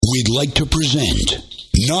We'd like to present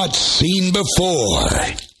Not Seen Before.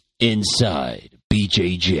 Inside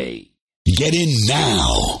BJJ. Get in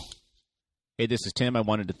now. Hey, this is Tim. I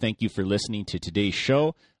wanted to thank you for listening to today's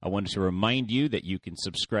show. I wanted to remind you that you can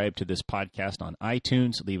subscribe to this podcast on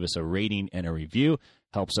iTunes, leave us a rating and a review.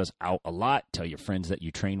 Helps us out a lot. Tell your friends that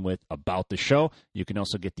you train with about the show. You can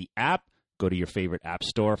also get the app. Go to your favorite app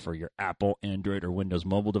store for your Apple, Android, or Windows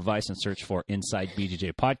mobile device and search for Inside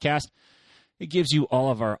BJJ Podcast. It gives you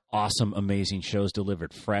all of our awesome, amazing shows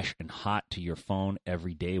delivered fresh and hot to your phone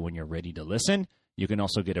every day when you're ready to listen. You can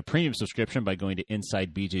also get a premium subscription by going to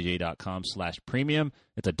InsideBJJ.com/premium.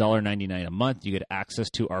 It's $1.99 a month. You get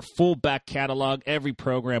access to our full back catalog, every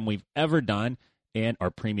program we've ever done, and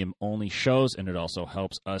our premium-only shows, and it also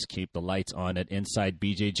helps us keep the lights on at Inside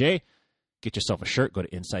BJJ. Get yourself a shirt. Go to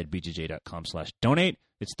InsideBJJ.com/donate.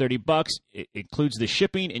 It's $30. It includes the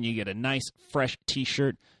shipping, and you get a nice, fresh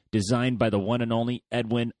T-shirt designed by the one and only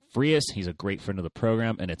Edwin Frias. He's a great friend of the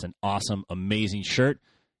program, and it's an awesome, amazing shirt.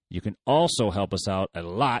 You can also help us out a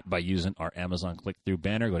lot by using our Amazon click-through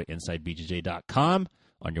banner. Go to InsideBJJ.com.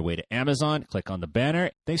 On your way to Amazon, click on the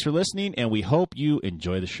banner. Thanks for listening, and we hope you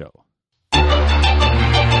enjoy the show.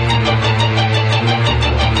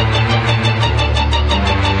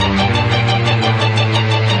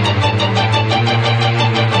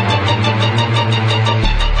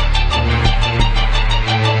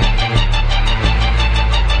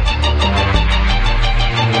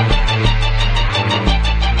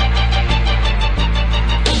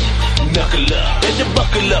 Knuckle up, and you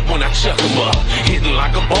buckle up when I chuck 'em up. Hitting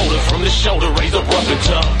like a boulder from the shoulder, razor rough and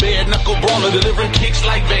tough. Bare knuckle brawler, delivering kicks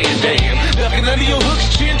like Van Damme. Ducking under your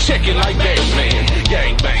hooks, chin checking like Batman.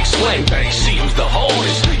 Gang bang, slang bang, seems the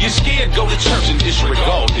hardest. You're scared, go to church and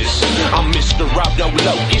disregard this. I'm Mr. Robdo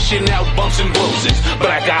Low, ishing out bumps and bruises.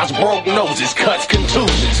 Black eyes, broke noses, cuts,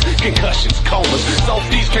 contusions, concussions, comas.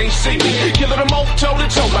 Softies can't see me. Killing them off toe to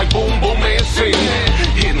toe like boom, boom, man, sing.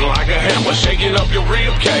 Hitting like a hammer, shaking up your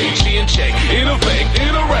rib cage. Chin check, innovate,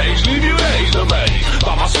 rage, leave you aged amazed.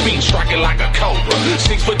 By my speed, striking like a cobra.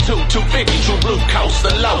 6'2", 250, true blue coast,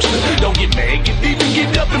 the lobster. Don't get mad, get deep and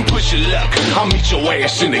get up and push your luck. I'll meet your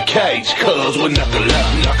ass in the cage, cuz we'll knuckle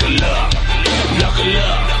up, knuckle up, knuckle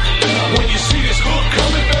up. When you see this hook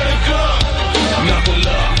coming, better duck. Knuckle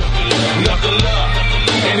up, knuckle up.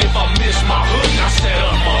 And if I miss my hook, I set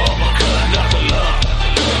up my uppercut. Knuckle up,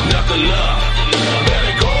 knuckle up.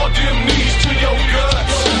 Better guard them knees to your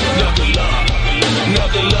guts. Knuckle up,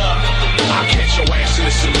 knuckle up. I'll catch your ass in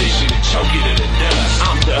a submission and choke you to the dust.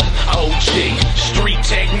 I'm the OG, street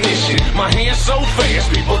technician. My hands so fast,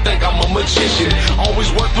 people think I'm a magician. Always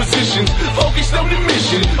work positions, focused on the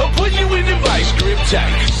mission. I'll put you in the vice grip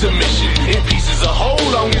tight, submission. In pieces of whole,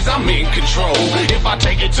 long as I'm in control. If I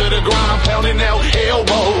take it to the ground, I'm pounding out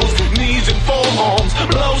elbows, knees and forearms.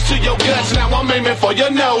 Blows to your guts, now I'm aiming for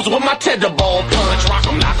your nose. With my tetherball punch, rock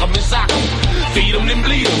 'em, knock 'em and sock 'em. Feed 'em, then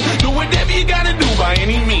bleed 'em. Do whatever you gotta do by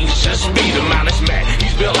any means, just beat 'em. Now it's Matt,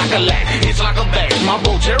 he's built like a lat, it's like a bat. My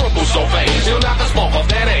bro terrible so fast, he'll knock the smoke off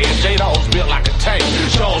that ass. J-Dog's built like a tank,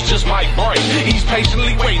 Charles just might break. He's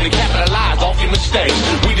patiently waiting to capitalize off your mistakes.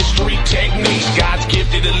 We the street techniques, God's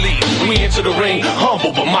gifted elite. We enter the ring,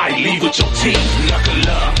 humble but might leave with your teeth. Knuckle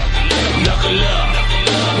up, knuckle up.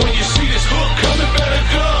 When you see this hook coming, better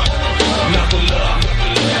duck. Knuckle up,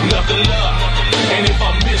 knuckle up. And if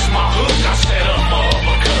I miss my hook, I set up my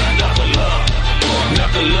uppercut. Knuckle up,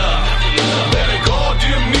 knuckle up. Better guard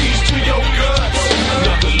them knees to your guts.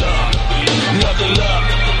 Knuckle up, knuckle up.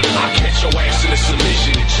 I'll catch your ass in a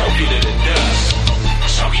submission and choke you to the dust.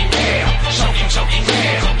 Choke him down, choke him down.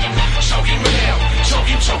 Choke him down,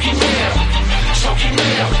 choke him down. Choke him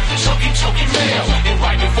down, choke him down. And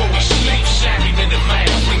right before we sleep, stab him in the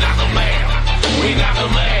mouth. We knock him out, we knock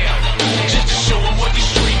him out. Just to show him what these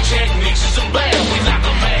street techniques is about. We knock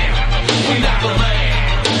him out, we knock him out.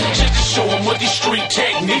 Just to show him what these street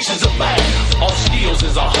techniques is about. All skills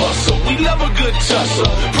is a hustle, we love a good tussle.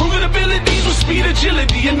 Proven abilities with speed,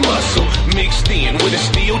 agility, and muscle. Mixed in with a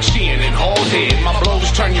steel chin and hard head. My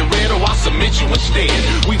blows turn you red or I submit you instead.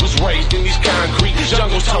 We was raised in these concrete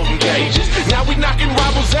jungles holding cages. Now we knocking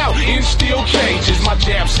rivals out in steel cages. My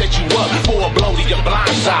jab set you up for a blow to your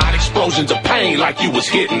blind side. Explosions of pain like you was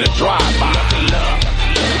hitting a drive-by. Knuckle up,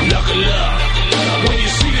 knuckle up. When you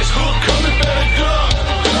see this hook coming, better duck.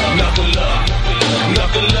 Knuckle up,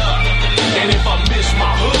 knuckle up. And if I miss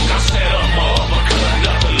my hook, I set up my uppercut.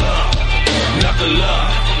 Knuckle up, knuckle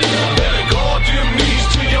up. Better guard them knees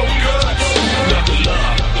to your guts. Knuckle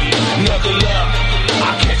up, knuckle up.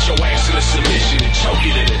 I'll catch your ass in a submission and choke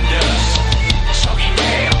you to the dust. Choke him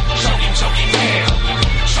down, choke him down.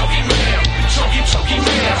 Choke him down, choke him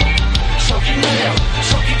down. Choke him down,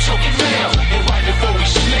 choke him down.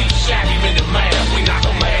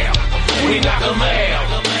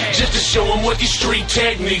 these street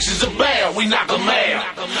techniques is about. We knock 'em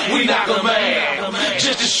out. We knock 'em out.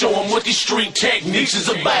 Just to show 'em what these street techniques is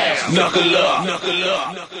about. Knuckle up. Knuckle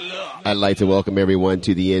up. Knuckle up. I'd like to welcome everyone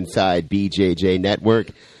to the Inside BJJ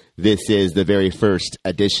Network. This is the very first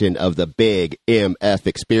edition of the Big MF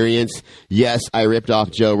Experience. Yes, I ripped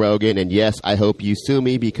off Joe Rogan, and yes, I hope you sue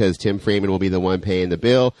me because Tim Freeman will be the one paying the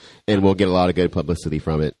bill, and we'll get a lot of good publicity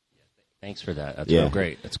from it. Thanks for that. That's real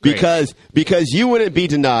great. That's great. Because you wouldn't be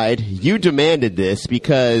denied. You demanded this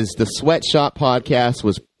because the Sweatshop podcast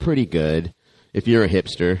was pretty good. If you're a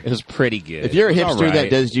hipster, It was pretty good. if you're a hipster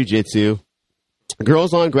that does jiu-jitsu,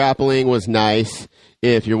 Girls on Grappling was nice.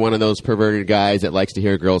 If you're one of those perverted guys that likes to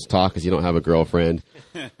hear girls talk because you don't have a girlfriend.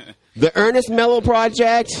 The Ernest Mello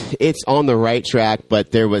Project, it's on the right track,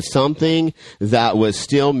 but there was something that was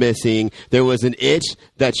still missing. There was an itch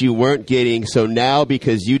that you weren't getting, so now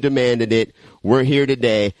because you demanded it, we're here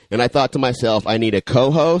today. And I thought to myself, I need a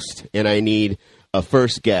co-host and I need a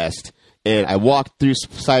first guest. And I walked through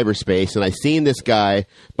cyberspace and I seen this guy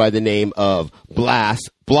by the name of Blas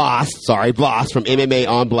from MMA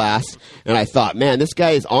on Blas. And I thought, man, this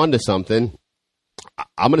guy is onto something.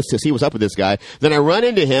 I'm going to see what's up with this guy. Then I run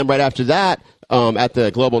into him right after that at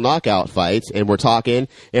the Global Knockout fights, and we're talking,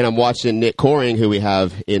 and I'm watching Nick Kohring, who we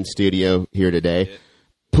have in studio here today,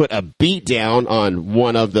 put a beat down on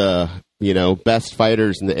one of the best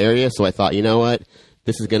fighters in the area. So I thought, you know what?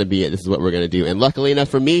 This is going to be it. This is what we're going to do. And luckily enough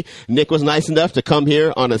for me, Nick was nice enough to come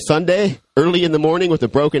here on a Sunday early in the morning with a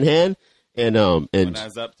broken hand. And when I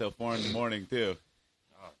was up till 4 in the morning too.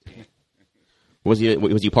 Was you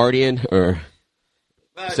partying or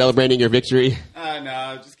celebrating your victory? No,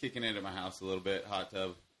 I was just kicking it at my house a little bit, hot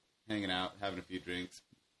tub, hanging out, having a few drinks.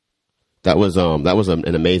 That was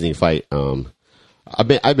an amazing fight. I've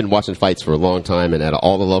been watching fights for a long time, and at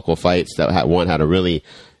all the local fights, that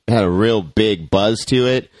had a real big buzz to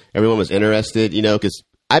it. Everyone was interested, because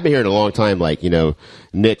I've been hearing a long time,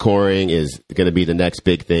 Nick Kohring is going to be the next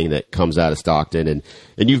big thing that comes out of Stockton,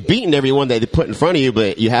 and you've beaten everyone that they put in front of you,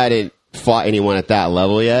 but you hadn't fought anyone at that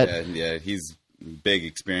level yet. Yeah, he's big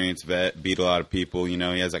experience vet, beat a lot of people. He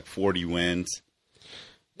has like 40 wins.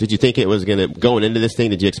 Did you think it was going into this thing?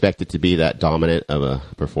 Did you expect it to be that dominant of a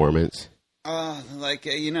performance?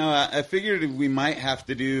 I figured we might have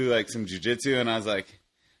to do like some jiu-jitsu, and I was like,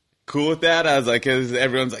 cool with that. I was like, because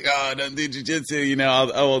everyone's like, oh, don't do jiu-jitsu.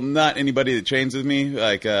 Not anybody that trains with me.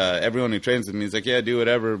 Like, everyone who trains with me is like, yeah, do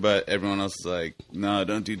whatever. But everyone else is like, no,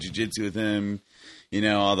 don't do jiu-jitsu with him.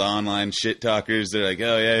 All the online shit talkers, they're like,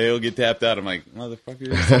 oh, yeah, he'll get tapped out. I'm like,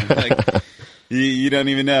 motherfucker. Like, you don't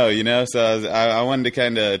even know, So I wanted to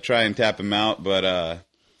kind of try and tap him out. But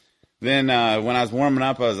then when I was warming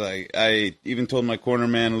up, I even told my corner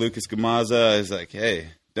man, Lucas Gamaza, I was like, hey,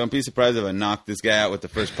 don't be surprised if I knock this guy out with the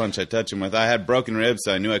first punch I touch him with. I had broken ribs,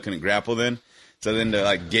 so I knew I couldn't grapple then. So then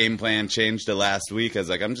the game plan changed to last week. I was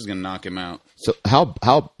like, I'm just going to knock him out. So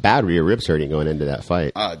how bad were your ribs hurting going into that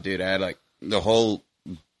fight? Oh, dude, I had the whole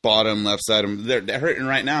bottom left side of them. They're hurting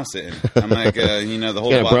right now sitting. I'm like, the whole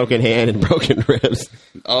got a broken hand and broken ribs.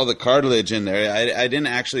 All the cartilage in there. I didn't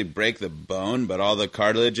actually break the bone, but all the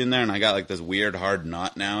cartilage in there, and I got this weird hard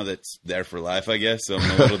knot now that's there for life, I guess. So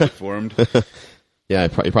I'm a little deformed. Yeah, you're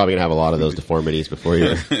probably going to have a lot of those deformities before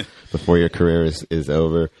your career is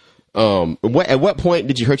over. At what point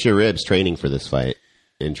did you hurt your ribs training for this fight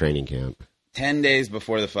in training camp? 10 days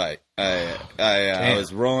before the fight. I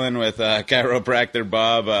was rolling with chiropractor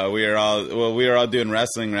Bob. We were all doing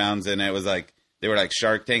wrestling rounds, and it was like they were like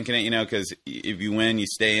Shark Tanking it, because if you win, you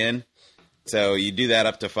stay in. So you do that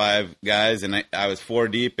up to 5 guys, and I was 4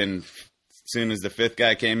 deep, and as soon as the 5th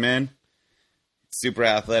guy came in, super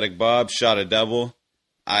athletic Bob shot a double.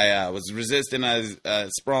 I was resisting. I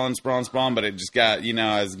was sprawling, but it just got,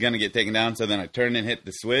 I was going to get taken down. So then I turned and hit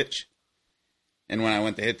the switch. And when I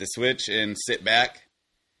went to hit the switch and sit back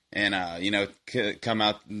and, come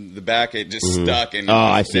out the back, it just stuck. And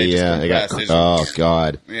I see. Yeah.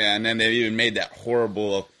 God. Yeah. And then they even made that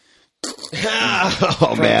horrible.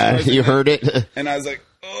 Oh, man. You heard it? And I was like,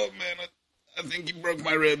 oh, man, I think you broke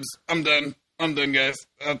my ribs. I'm done, guys.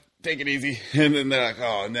 Take it easy. And then they're like,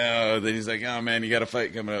 oh, no. Then he's like, oh, man, you got a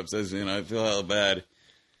fight coming up. Says, I feel hella bad.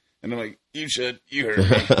 And I'm like, you should. You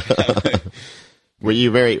hurt me. Were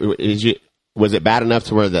you was it bad enough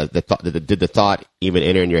to where did the thought even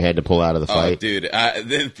enter in your head to pull out of the fight? Oh, dude.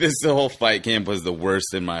 The whole fight camp was the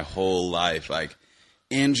worst in my whole life. Like,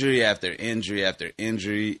 injury after injury after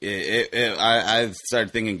injury. I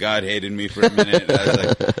started thinking God hated me for a minute. I was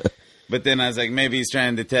like... But then I was like, maybe he's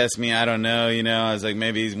trying to test me. I don't know. I was like,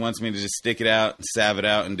 maybe he wants me to just stick it out, salve it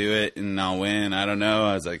out, and do it, and I'll win. I don't know.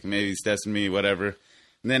 I was like, maybe he's testing me, whatever.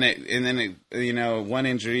 And then it, you know, one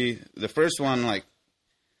injury. The first one, like,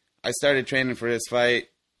 I started training for his fight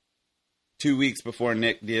 2 weeks before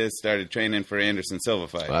Nick Diaz started training for Anderson Silva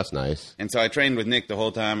fight. Well, that's nice. And so I trained with Nick the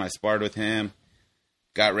whole time. I sparred with him,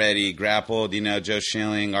 got ready, grappled, you know, Joe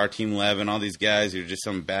Schilling, our Team 11, all these guys who are just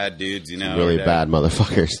some bad dudes, you know. Really bad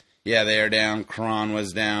motherfuckers. Yeah, they are down. Kron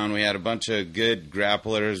was down. We had a bunch of good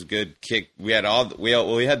grapplers, good kick. We had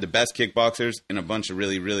the best kickboxers and a bunch of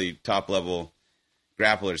really, really top level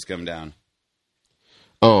grapplers come down.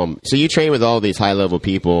 So you train with all these high level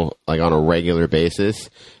people like on a regular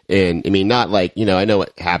basis, and I mean, not like, you know, I know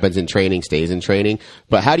what happens in training stays in training,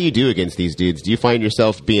 but how do you do against these dudes? Do you find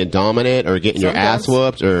yourself being dominant or getting your ass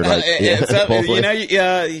whooped or like, you know,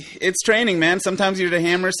 it's training, man. Sometimes you're the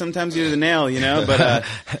hammer, sometimes you're the nail, you know, but,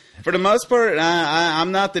 for the most part,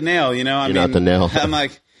 I'm not the nail, you know. You're not the nail. I'm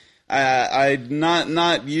like, I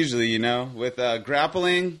not usually, you know. With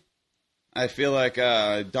grappling, I feel like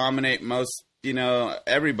dominate most, you know,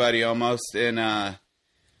 everybody almost. And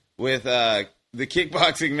with the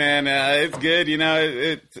kickboxing, man, it's good, you know.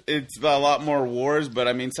 It's a lot more wars, but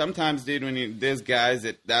I mean, sometimes, dude, there's guys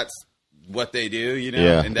that's what they do, you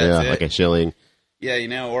know, and that's it. Like a Schilling. Yeah, you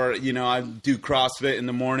know, or you know, I do CrossFit in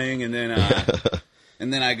the morning, and then.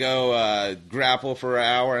 And then I go grapple for an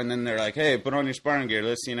hour, and then they're like, hey, put on your sparring gear.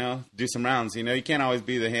 Let's, you know, do some rounds. You know, you can't always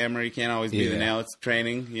be the hammer. You can't always be the nail. It's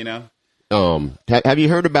training, you know. Have you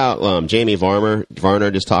heard about Jamie Varner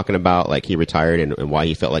just talking about, like, he retired and why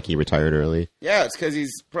he felt like he retired early? Yeah, it's because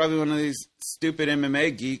he's probably one of these stupid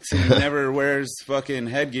MMA geeks who never wears fucking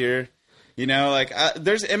headgear. You know, like,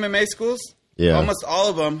 there's MMA schools. Yeah. Almost all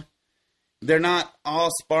of them, they're not all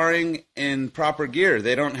sparring in proper gear.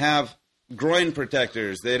 They don't have groin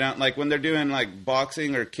protectors. They don't, like, when they're doing like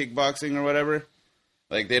boxing or kickboxing or whatever,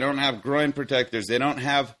 like, they don't have groin protectors. They don't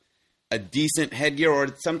have a decent headgear, or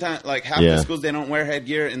sometimes like half the schools, they don't wear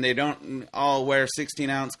headgear, and they don't all wear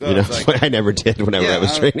 16-ounce gloves. You know, that's what I never did whenever I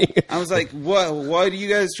was training. I was like, what are you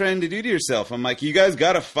guys trying to do to yourself? I'm like, you guys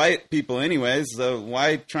got to fight people anyways, so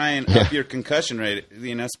why try and up your concussion rate?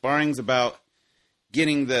 You know, sparring's about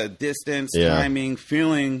getting the distance, timing,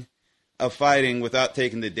 feeling of fighting without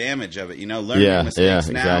taking the damage of it, you know, learn mistakes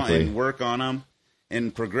now and work on them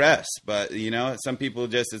and progress. But, you know, some people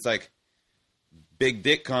just, it's like big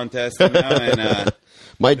dick contest, you know, and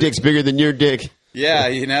my dick's bigger than your dick. Yeah,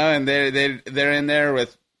 you know, and they're in there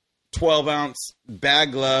with 12-ounce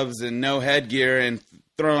bag gloves and no headgear and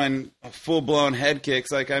throwing full-blown head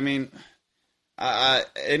kicks. Like, I mean,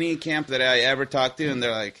 any camp that I ever talked to, and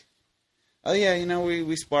they're like, oh, yeah, you know,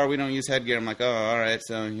 we spar, we don't use headgear. I'm like, oh, all right,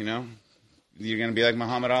 so, you know, you're going to be like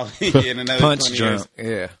Muhammad Ali in another punch 20 drunk.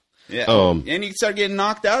 years. Yeah. And you start getting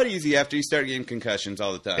knocked out easy after you start getting concussions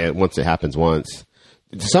all the time. And once it happens once.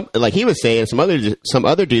 Like he was saying, some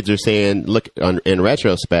other dudes are saying, look, in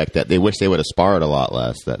retrospect, that they wish they would have sparred a lot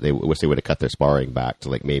less. That they wish they would have cut their sparring back to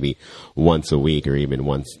like maybe once a week or even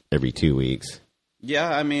once every 2 weeks. Yeah,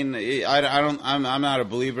 I mean, I'm not a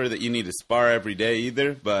believer that you need to spar every day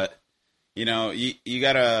either. But you know, you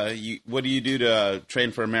gotta. What do you do to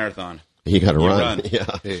train for a marathon? You gotta run. Yeah.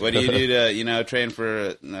 What do you do to train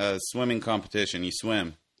for a swimming competition? You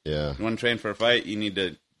swim. Yeah. You want to train for a fight? You need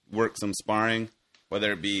to work some sparring.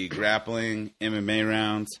 Whether it be grappling, MMA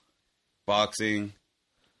rounds, boxing.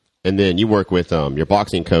 And then you work with your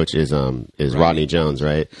boxing coach is Rodney Jones,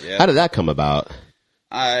 right? Yeah. How did that come about?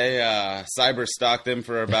 I cyber stalked him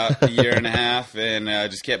for about a year and a half, and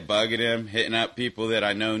just kept bugging him, hitting up people that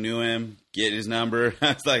I know knew him, get his number.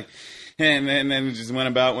 I was like, and then it just went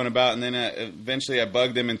about, and then eventually I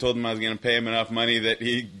bugged him and told him I was going to pay him enough money that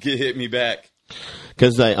he hit me back.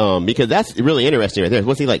 Because that's really interesting right there.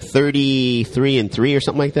 Was he like 33-3 or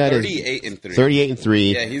something like that? 38-3.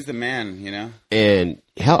 38-3. Yeah, he's the man, you know. And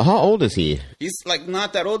how old is he? He's like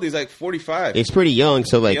not that old. He's like 45. He's pretty young.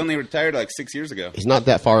 So like he only retired like 6 years ago. He's not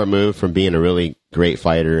that far removed from being a really great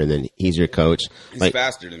fighter, and then he's your coach. He's like,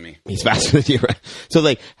 faster than me. He's faster than you, right? So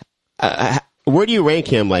like, where do you rank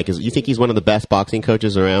him? Like, you think he's one of the best boxing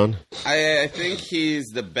coaches around? I think he's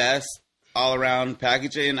the best all-around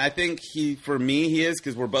package, and I think for me, he is,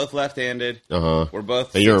 because we're both left-handed. We're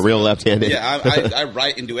both. And you're a real left-handed. Yeah, I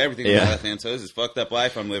write and do everything with my left hand. So this is fucked up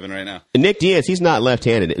life I'm living right now. And Nick Diaz, he's not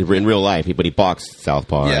left-handed in real life, but he boxed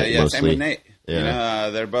southpaw. Yeah, right, yeah. mostly. Same with Nate. Yeah. You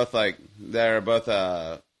know, they're both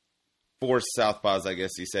forced southpaws, I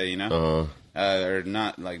guess you say. You know, they're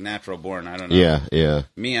not like natural born. I don't know. Yeah, yeah.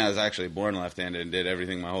 Me, I was actually born left-handed and did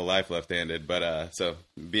everything my whole life left-handed. But so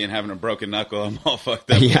having a broken knuckle, I'm all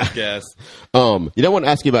fucked up. Yeah. I guess. You know, I want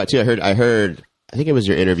to ask you about too. I heard I think it was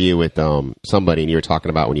your interview with somebody, and you were talking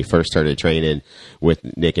about when you first started training with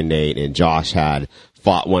Nick and Nate, and Josh had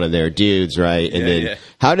fought one of their dudes, right? And then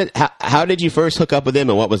how did you first hook up with them,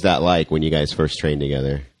 and what was that like when you guys first trained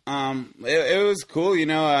together? It was cool, you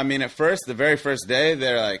know. I mean, at first, the very first day,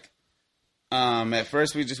 they're like, at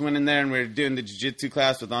first we just went in there and we were doing the jiu-jitsu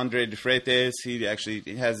class with Andre DeFreitas. He actually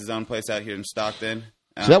has his own place out here in Stockton.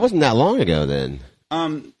 So that wasn't that long ago then.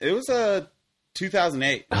 It was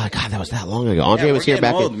 2008. Oh God, that was that long ago. Andre was here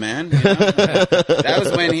back. Old, man. You know? That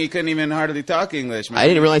was when he couldn't even hardly talk English, man. I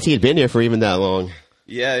didn't realize he had been here for even that long.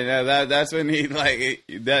 Yeah, you know, that's when he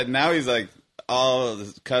now he's like all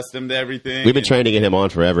accustomed to everything. We've been trying to get him on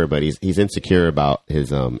forever, but he's insecure about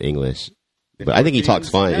his English. But I think he talks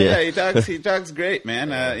fine. Yeah, he talks great,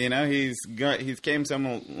 man. You know, he's came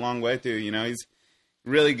some long way too. You know, he's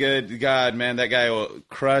really good. God, man, that guy will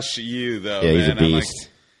crush you though. Yeah, he's man. a beast.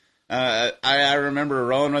 I remember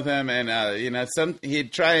rolling with him, and you know,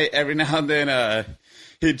 he'd try every now and then.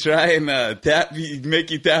 He'd try and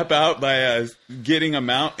make you tap out by getting a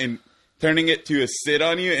mount and turning it to a sit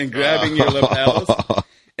on you and grabbing your lapels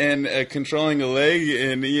and controlling the leg.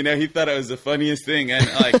 And you know, he thought it was the funniest thing. And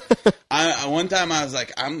like, one time I was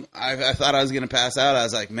like, I thought I was gonna pass out. I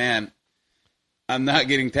was like, man, I'm not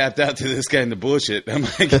getting tapped out to this kind of bullshit. I'm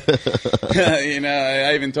like, you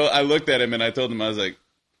know, I looked at him and I told him, I was like,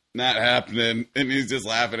 not happening. And he's just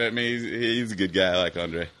laughing at me. He's a good guy. I like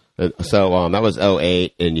Andre. So that was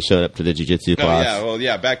 2008, and you showed up to the jiu-jitsu class. Oh, yeah. Well,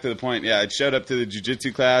 yeah, back to the point. Yeah, I showed up to the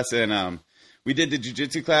jiu-jitsu class, and we did the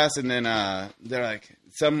jiu-jitsu class, and then they're like,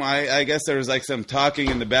 I guess there was like some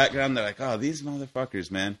talking in the background. They're like, oh, these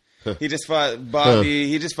motherfuckers, man. He just fought Bobby.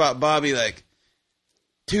 He just fought Bobby like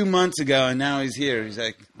 2 months ago, and now he's here. He's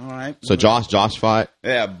like, all right. So Josh fought?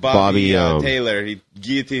 Yeah, Bobby Taylor. He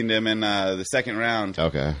guillotined him in the second round.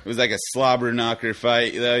 Okay. It was like a slobber knocker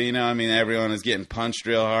fight, though. You know, I mean, everyone was getting punched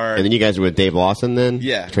real hard. And then you guys were with Dave Lawson then?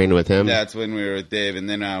 Yeah. Training with him? That's when we were with Dave. And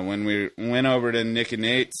then when we went over to Nick and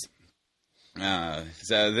Nate's,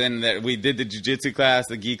 so then we did the jiu-jitsu class,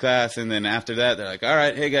 the gi class, and then after that, they're like, all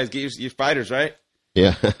right, hey, guys, get your fighters, right?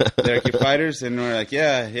 Yeah. They're like, your fighters? And we're like,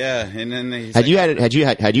 yeah. And then had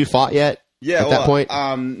you fought yet? Yeah, at that point?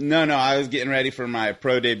 No, I was getting ready for my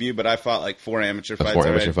pro debut, but I fought like 4 amateur fights. 4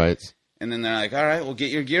 amateur fights. And then they're like, all right, well, get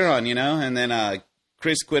your gear on, you know? And then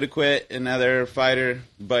Chris Quit, another fighter,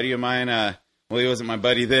 buddy of mine. Well, he wasn't my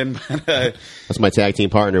buddy then, but that's my tag team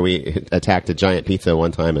partner. We attacked a giant pizza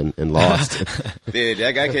one time and lost. Dude,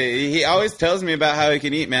 that guy he always tells me about how he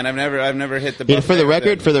can eat, man. I've never hit the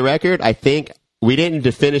buffet. For the record, I think we didn't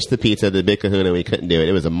finish the pizza, the Big Kahuna. We couldn't do it.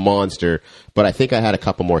 It was a monster, but I think I had a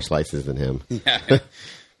couple more slices than him. Yeah,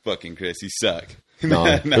 fucking Chris, you suck. No,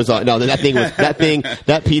 it was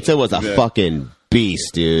that pizza was a fucking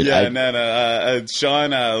beast, dude. Yeah,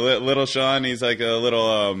 Sean, little Sean, he's like a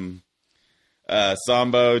little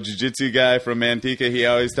Sambo jiu-jitsu guy from Manteca. He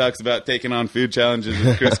always talks about taking on food challenges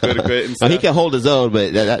with Chris Quit and stuff. He can hold his own,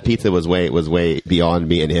 but that pizza was way beyond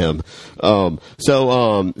me and him. So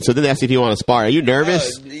then they asked you if you want to spar. Are you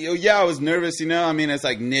nervous? Yeah, I was nervous. You know, I mean, it's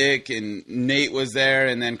like Nick and Nate was there,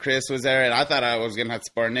 and then Chris was there, and I thought I was gonna have to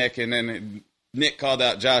spar Nick, and then Nick called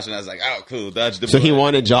out Josh, and I was like, oh, cool, dodge the bullet. So he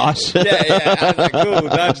wanted Josh? Yeah. I was like, cool,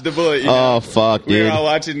 dodge the bullet. You know? Oh, fuck, dude. We were all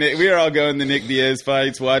watching Nick. We were all going to Nick Diaz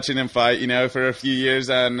fights, watching him fight, you know, for a few years.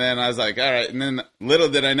 And then I was like, all right. And then little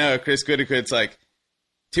did I know, Chris Quit's like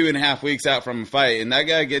 2.5 weeks out from a fight. And that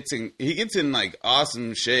guy gets in like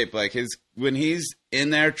awesome shape. Like when he's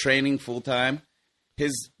in there training full time,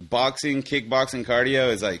 his kickboxing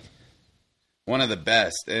cardio is like one of the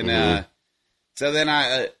best. And, so then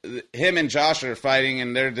him and Josh are fighting,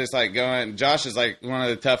 and they're just like going. Josh is like one of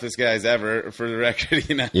the toughest guys ever, for the record,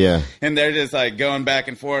 you know. Yeah. And they're just like going back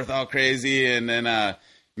and forth, all crazy. And then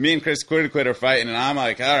me and Chris Quit are fighting, and I'm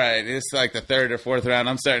like, all right, it's like the 3rd or 4th round.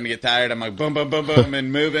 I'm starting to get tired. I'm like, boom, boom, boom, boom,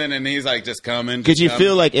 and moving, and he's like just coming. Could you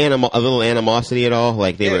feel like a little animosity at all,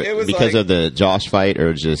 like it was because of the Josh fight,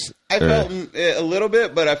 or just? I felt a little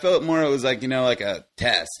bit, but I felt more it was like, you know, like a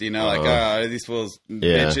test, you know, like, oh, these fools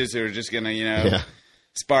bitches who are just going to, you know,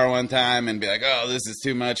 spar one time and be like, oh, this is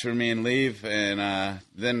too much for me, and leave. And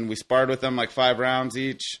then we sparred with them like 5 rounds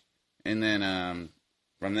each. And then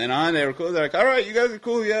from then on, they were cool. They're like, all right, you guys are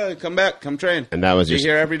cool. Yeah, come back, come train. And that was be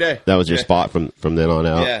here every day. That was your spot from then on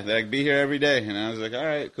out. Yeah, they're like, be here every day. And I was like, all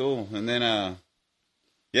right, cool. And then,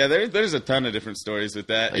 yeah, there's a ton of different stories with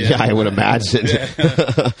that. Yeah, I would imagine.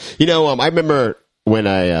 You know, I remember when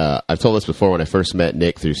I've told this before, when I first met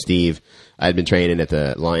Nick through Steve. I had been training at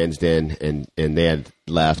the Lions Den, and they had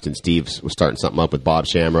left, and Steve was starting something up with Bob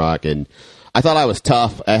Shamrock, and I thought I was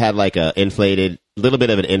tough. I had like little bit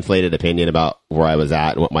of an inflated opinion about where I was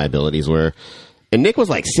at and what my abilities were. And Nick was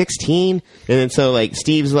like 16. And then so like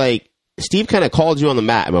Steve kind of called you on the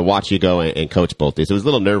mat and I watched you go and coach both days. It was a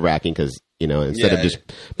little nerve wracking because, you know, instead of just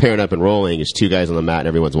pairing up and rolling, it's two guys on the mat and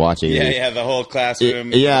everyone's watching. Yeah, the whole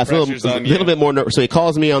classroom. It's a little bit more nervous. So he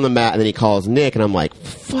calls me on the mat and then he calls Nick and I'm like,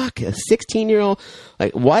 fuck, a 16-year-old?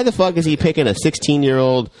 Like, why the fuck is he picking a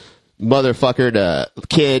 16-year-old motherfucker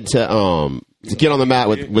kid to get on the mat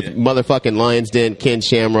with motherfucking Lions Den, Ken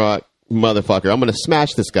Shamrock, motherfucker? I'm going to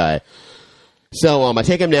smash this guy. So I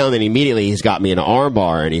take him down, and then immediately he's got me in an arm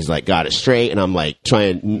bar, and he's like got it straight, and I'm like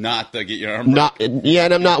trying not to get your arm broken.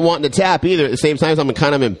 and I'm not wanting to tap either. At the same time, so I'm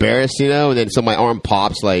kind of embarrassed, you know. And then so my arm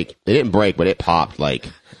pops, like it didn't break, but it popped like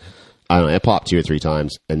I don't know, it popped 2 or 3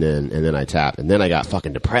 times, and then I tapped, and then I got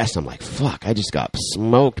fucking depressed. I'm like, fuck, I just got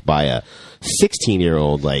smoked by a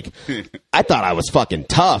 16-year-old. Like, I thought I was fucking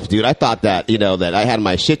tough, dude. I thought that, you know, that I had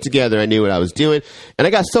my shit together. I knew what I was doing. And I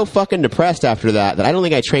got so fucking depressed after that I don't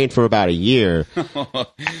think I trained for about a year.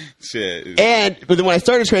 Shit. But then when I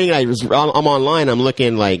started training, I'm online. I'm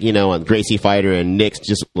looking like, you know, on Graciefighter, and Nick's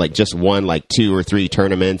just won like 2 or 3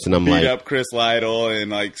 tournaments. And I'm beat like, up Chris Lytle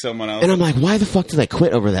and like someone else. And I'm like, why the fuck did I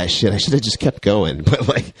quit over that shit? I should have just kept going.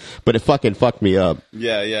 But it fucking fucked me up.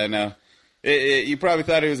 Yeah, no. You probably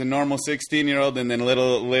thought he was a normal 16-year-old, and then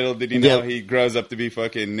little did you know he grows up to be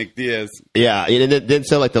fucking Nick Diaz. Yeah, and then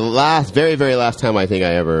so like the very, very last time I think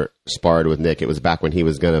I ever sparred with Nick, it was back when he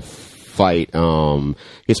was going to fight. He was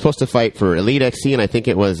supposed to fight for Elite XC, and I think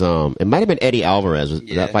it was it might have been Eddie Alvarez.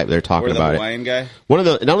 That fight they're talking or the about Hawaiian guy? One of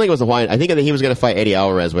the, I don't think it was the Hawaiian. I think that he was going to fight Eddie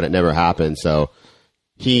Alvarez, but it never happened. So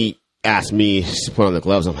he asked me to put on the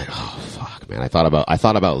gloves. I'm like, oh fuck. Man, I thought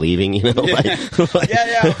about leaving, you know. Yeah.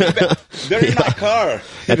 They're in my car.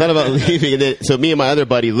 I thought about leaving, and then so me and my other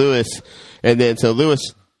buddy Lewis, and then so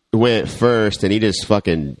Lewis went first, and he just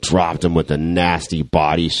fucking dropped him with a nasty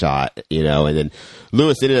body shot, you know. And then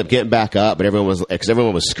Lewis ended up getting back up, but everyone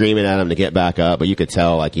was screaming at him to get back up, but you could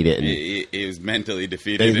tell like he didn't. He was mentally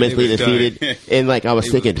defeated. He was mentally defeated, and like I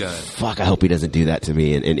was thinking, fuck, I hope he doesn't do that to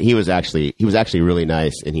me. And he was actually really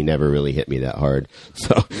nice, and he never really hit me that hard,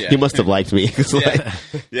 so he must have liked me.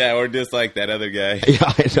 Or just like that other guy. Yeah,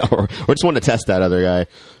 I know. Or just want to test that other guy.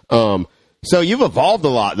 So you've evolved a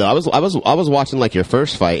lot, though. I was watching like your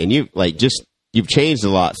first fight, and you've changed a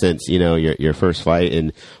lot since, you know, your first fight.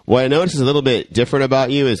 And what I noticed is a little bit different about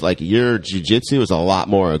you is like your jiu-jitsu is a lot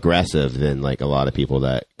more aggressive than like a lot of people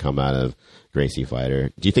that come out of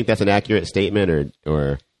Graciefighter. Do you think that's an accurate statement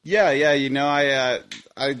or? Yeah. You know,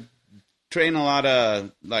 I train a lot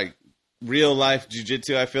of like real life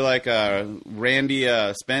jiu-jitsu. I feel like Randy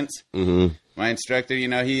Spence, my instructor, you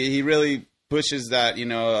know, he really pushes that, you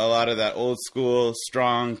know, a lot of that old school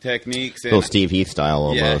strong techniques. And, little Steve Heath style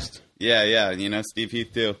almost. Yeah, you know, Steve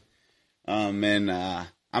Heath too. And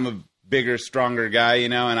I'm a bigger, stronger guy, you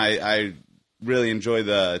know, and I really enjoy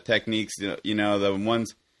the techniques, you know, the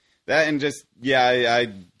ones that, and just, I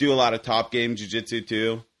do a lot of top game jiu-jitsu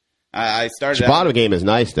too. I started. Your bottom game is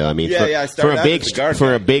nice though. I mean, I started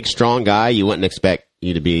for a big, strong guy, you wouldn't expect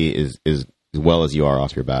you to be as well as you are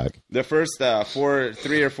off your back. The first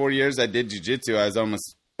 3 or 4 years I did jiu-jitsu, I was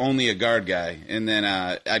almost only a guard guy, and then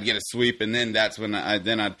I'd get a sweep, and then that's when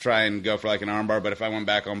I'd try and go for like an armbar. But if I went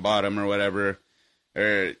back on bottom or whatever,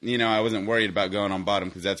 or you know, I wasn't worried about going on bottom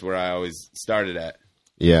because that's where I always started at.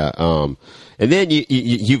 Yeah, and then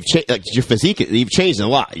you've changed, like your physique. You've changed a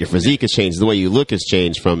lot. Your physique has changed. The way you look has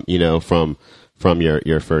changed from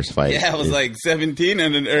your first fight. Yeah, I was like 17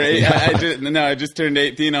 I just turned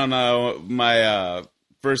 18 on my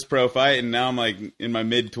first pro fight, and now I'm like in my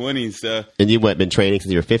mid-20s. So. And you been training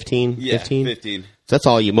since you were 15? Yeah, 15? 15. So that's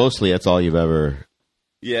all you've ever.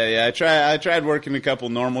 Yeah. I tried working a couple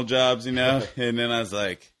normal jobs, you know, and then I was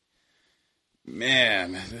like,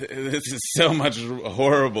 man, this is so much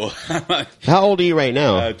horrible. How old are you right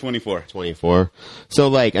now? 24. 24. So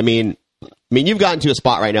like, I mean, you've gotten to a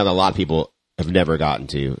spot right now that a lot of people have never gotten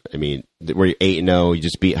to. I mean, where you're 8-0, you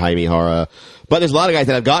just beat Jaime Jara. But there's a lot of guys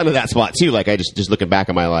that have gotten to that spot too. Like I just looking back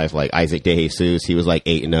at my life, like Isaac De Jesus, he was like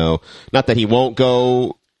 8-0. Not that he won't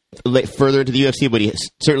go further into the UFC, but he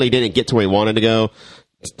certainly didn't get to where he wanted to go.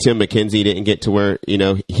 Tim McKenzie didn't get to where, you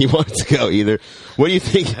know, he wanted to go either. What do you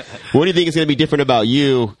think is going to be different about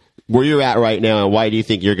you, where you're at right now, and why do you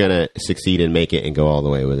think you're going to succeed and make it and go all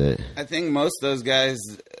the way with it? I think most of those guys,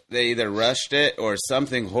 they either rushed it or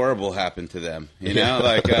something horrible happened to them. You know,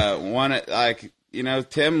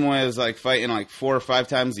 Tim was like fighting like 4 or 5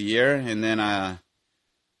 times a year, and then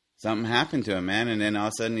something happened to him, man. And then all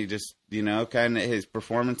of a sudden he just, you know, kind of his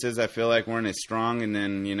performances I feel like weren't as strong, and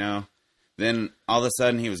then, you know, then all of a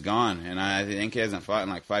sudden he was gone, and I think he hasn't fought in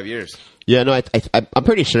like 5 years. Yeah, no, I'm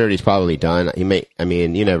pretty sure he's probably done. He may. I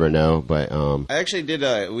mean, you never know, but I actually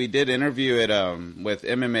did. We did interview it with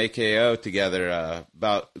MMA KO together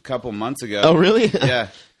about a couple months ago. Oh, really? Yeah,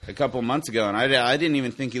 a couple months ago, and I didn't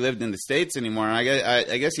even think he lived in the States anymore. And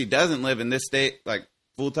I guess he doesn't live in this state like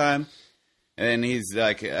full time, and he's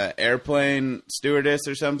like an airplane stewardess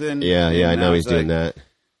or something. Yeah, I know he's doing that.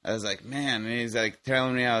 I was like, man, and he's like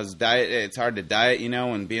telling me how his diet, it's hard to diet,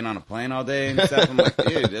 when being on a plane all day and stuff. I'm like,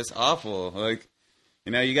 dude, that's awful. Like,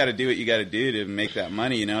 you got to do what you got to do to make that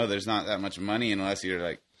money, There's not that much money unless you're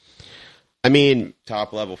like, I mean,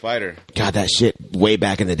 top level fighter. God, that shit way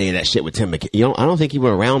back in the day, that shit with Tim McKenzie. I don't think you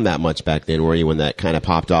were around that much back then, were you, when that kind of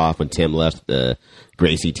popped off when Tim left the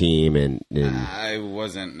Gracie team? And I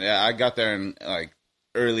wasn't. Yeah, I got there in like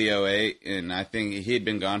early 2008, and I think he'd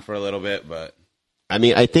been gone for a little bit, but. I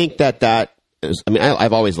mean, I think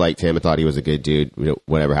I've always liked him. I thought he was a good dude,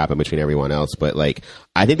 whatever happened between everyone else. But, like,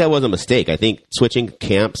 I think that was a mistake. I think switching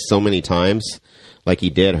camps so many times, like he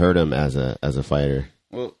did, hurt him as a fighter.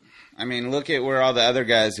 Well, I mean, look at where all the other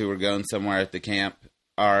guys who were going somewhere at the camp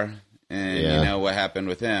are, and you know what happened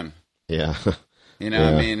with him. Yeah. I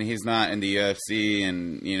mean, he's not in the UFC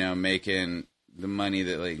and, making the money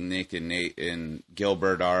that like Nick and Nate and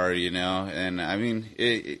Gilbert are, and I mean,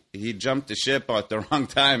 he jumped the ship at the wrong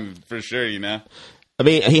time for sure, I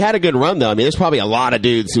mean, he had a good run though. I mean, there's probably a lot of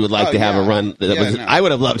dudes who would like to have a run. I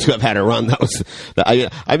would have loved to have had a run. I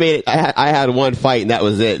had one fight and that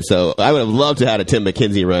was it. So I would have loved to have had a Tim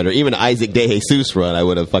McKenzie run or even Isaac De Jesus run. I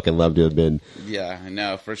would have fucking loved to have been. Yeah,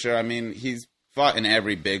 no, for sure. I mean, he's fought in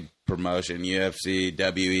every big promotion, UFC,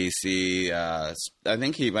 WEC. I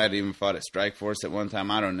think he might have even fought at Strikeforce at one time.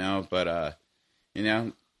 I don't know, but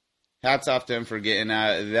hats off to him for getting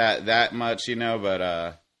that much, but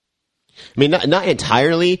I mean, not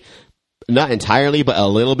entirely, but a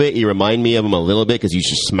little bit. You remind me of him a little bit because you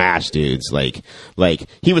just smash dudes. Like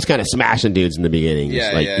he was kind of smashing dudes in the beginning.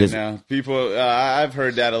 Yeah, people. I've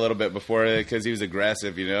heard that a little bit before because he was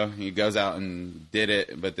aggressive. He goes out and did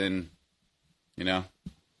it, but then, yeah,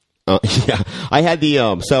 I had the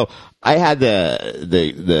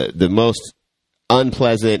most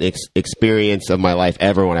unpleasant experience of my life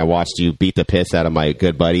ever when I watched you beat the piss out of my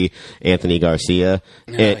good buddy Anthony Garcia.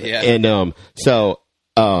 I remember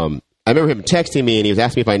him texting me and he was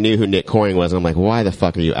asking me if I knew who Nick Kohring was. And I'm like, why the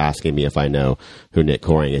fuck are you asking me if I know who Nick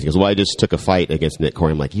Kohring is? He goes, well, I just took a fight against Nick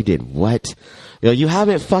Kohring. I'm like, you did what? You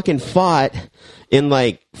haven't fucking fought in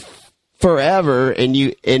like forever,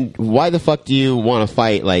 and why the fuck do you want to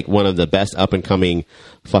fight like one of the best up and coming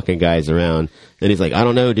fucking guys around? And he's like, I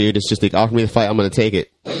don't know, dude. It's just like, offer me the fight, I'm gonna take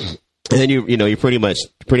it. And then you pretty much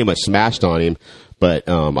smashed on him. But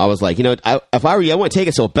I was like, if I were you, I wouldn't take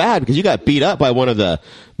it so bad because you got beat up by one of the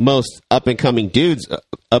most up and coming dudes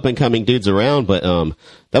around. But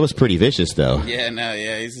that was pretty vicious, though.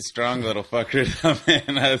 Yeah, he's a strong little fucker,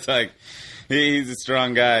 man. I was like, he's a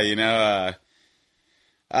strong guy,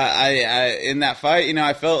 I in that fight,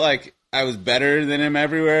 I felt like I was better than him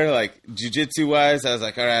everywhere. Like jiu-jitsu wise, I was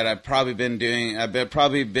like, all right, I've probably been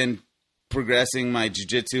progressing my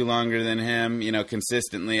jiu-jitsu longer than him,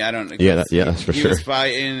 consistently. I don't. Yeah, that's for sure. He was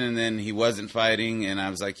fighting, and then he wasn't fighting, and I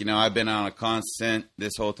was like, I've been on a constant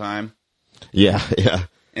this whole time. Yeah.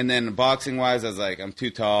 And then boxing wise, I was like, I'm too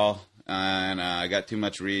tall, and I got too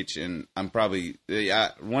much reach, and I'm probably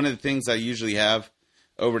one of the things I usually have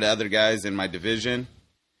over to other guys in my division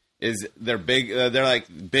is they're big. They're like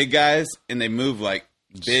big guys, and they move like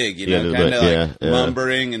big, kind of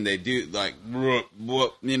lumbering, and they do like,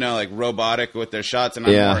 like robotic with their shots. And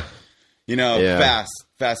I'm more,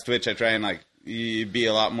 fast twitch. I try and like be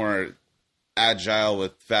a lot more agile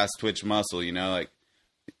with fast twitch muscle, like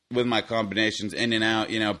with my combinations in and out,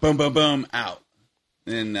 boom, boom, boom, out.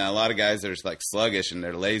 And a lot of guys are just like sluggish and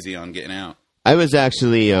they're lazy on getting out. I was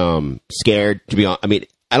actually scared, to be honest. I mean,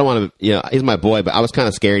 I don't want to, he's my boy, but I was kind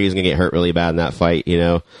of scared he was going to get hurt really bad in that fight, I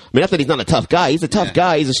mean, not that he's not a tough guy. He's a tough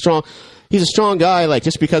guy. He's a strong guy. Like,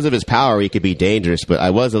 just because of his power, he could be dangerous. But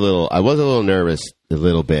I was a little nervous a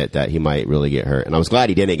little bit that he might really get hurt. And I was glad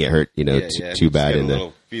he didn't get hurt, too bad.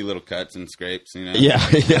 In few little cuts and scrapes, Yeah.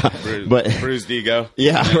 Bruised ego.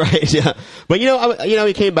 Yeah, right. Yeah. But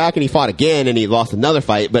he came back and he fought again and he lost another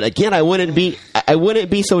fight. But again, I wouldn't be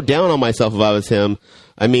so down on myself if I was him.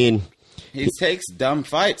 I mean, he takes dumb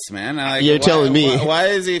fights, man. You're telling me. Why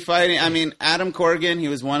is he fighting? I mean, Adam Corrigan, he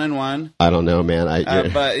was 1-1. I don't know, man.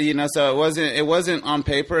 But so it wasn't on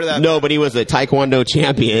paper that. No, but he was a Taekwondo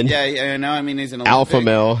champion. Yeah, I know. I mean, he's an Olympic, alpha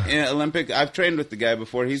male. Olympic. I've trained with the guy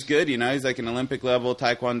before. He's good. He's like an Olympic level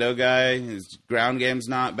Taekwondo guy. His ground game's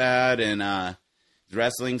not bad, and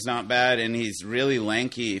wrestling's not bad, and he's really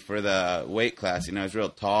lanky for the weight class. You know, he's real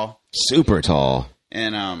tall. Super tall.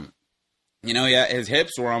 And, you know, yeah, his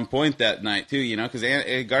hips were on point that night, too, you know, because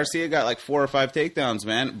Garcia got like 4 or 5 takedowns,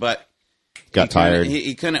 man, but... Got tired.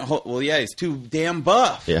 He couldn't hold... Well, yeah, he's too damn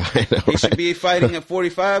buff. Yeah, I know, He should be fighting at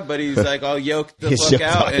 45, but he's like all yoked the fuck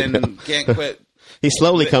out and can't quit... He's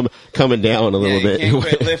slowly coming down a little bit. He can't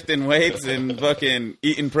quit lifting weights and fucking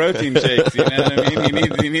eating protein shakes. You know what I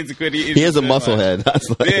mean? He needs to quit eating. He is a muscle head. That's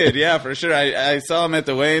like... Dude, yeah, for sure. I saw him at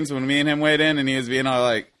the weigh-ins when me and him weighed in, and he was being all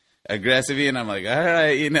like aggressive, and I'm like, all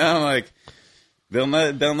right, you know, like don't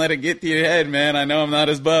let it get to your head, man. I know I'm not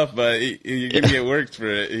as buff, but you're gonna get worked for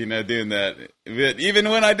it, you know, doing that. But even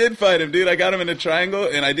when I did fight him, dude, I got him in a triangle,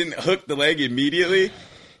 and I didn't hook the leg immediately.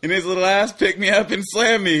 And his little ass picked me up and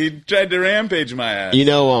slammed me. He tried to rampage my ass. You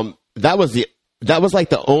know, that was like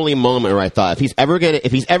the only moment where I thought if he's ever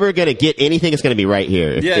gonna get anything, it's gonna be right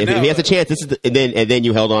here. If he has a chance, this is and then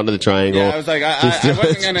you held on to the triangle. Yeah, I was like, I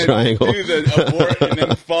wasn't gonna do the abort and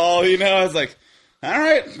then fall. You know, I was like, all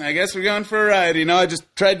right, I guess we're going for a ride. You know, I just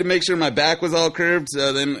tried to make sure my back was all curved,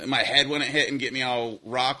 so then my head wouldn't hit and get me all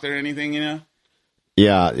rocked or anything. You know.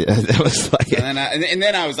 Yeah, that was like... And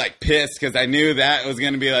then I was, like, pissed because I knew that was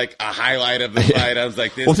going to be, like, a highlight of the fight. I was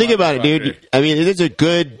like, this... Well, think about it, dude. I mean, there's a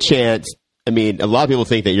good chance... I mean, a lot of people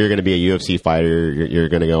think that you're going to be a UFC fighter. You're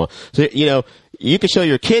going to go... So, you know, you could show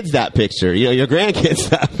your kids that picture. You know, your grandkids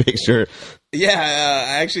that picture. Yeah,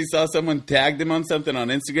 I actually saw someone tagged him on something on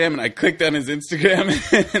Instagram, and I clicked on his Instagram,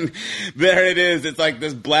 and there it is. It's like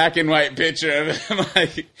this black and white picture of him,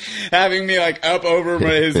 like, having me, like, up over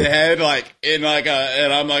his head, like, in, like,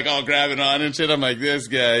 and I'm, like, all grabbing on and shit. I'm like, this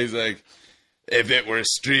guy, he's like, if it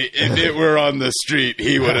were on the street,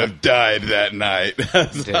 he would have died that night.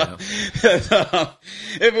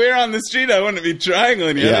 If we were on the street, I wouldn't be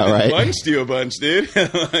triangling you. Yeah, I just punched you a bunch, dude.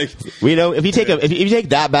 Like, we know if you take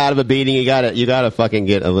that bad of a beating, you gotta fucking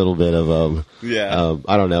get a little bit of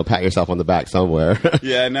I don't know, pat yourself on the back somewhere.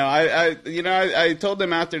 Yeah, no, I told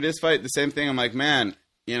him after this fight the same thing. I'm like, man,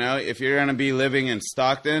 you know, if you're gonna be living in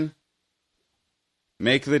Stockton,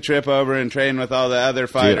 make the trip over and train with all the other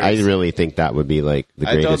fighters. Dude, I really think that would be like the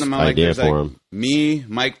greatest idea for him. Me,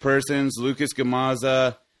 Mike Persons, Lucas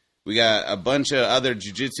Gamaza. We got a bunch of other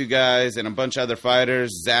jiu-jitsu guys and a bunch of other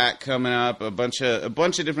fighters. Zach coming up, a bunch of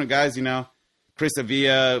different guys. You know, Chris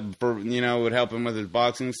Avila, would help him with his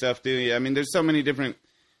boxing stuff too. I mean, there's so many different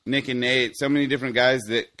Nick and Nate, so many different guys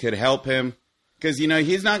that could help him because you know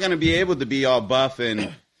he's not going to be able to be all buff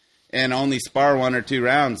and only spar 1 or 2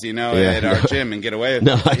 rounds, you know, at our gym and get away with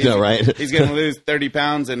it. I know, right? He's going to lose 30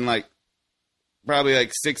 pounds in like probably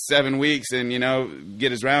like 6-7 weeks and, you know,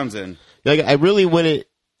 get his rounds in. Like, I really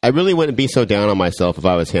wouldn't be so down on myself if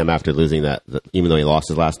I was him after losing that, even though he lost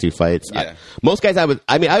his last 2 fights. Yeah. Most guys I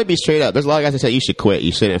would be straight up. There's a lot of guys that say you should quit.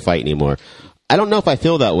 You shouldn't fight anymore. I don't know if I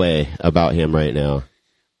feel that way about him right now.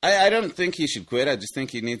 I don't think he should quit. I just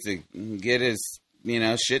think he needs to get his, you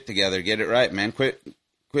know, shit together. Get it right, man. Quit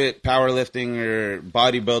powerlifting or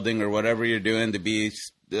bodybuilding or whatever you're doing to be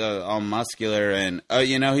all muscular and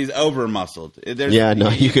you know he's over muscled.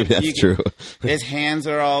 That's true. His hands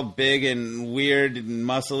are all big and weird and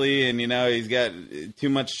muscly, and you know he's got too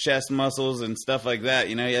much chest muscles and stuff like that.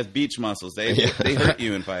 You know he has beach muscles. They hurt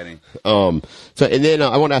you in fighting. So and then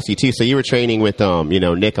I want to ask you too. So you were training with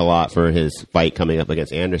Nick a lot for his fight coming up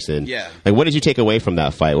against Anderson. Yeah. Like what did you take away from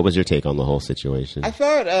that fight? What was your take on the whole situation? I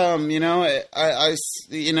thought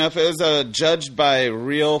if it was judged by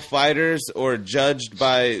real fighters or judged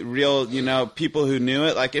by real, you know, people who knew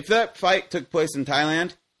it. Like, if that fight took place in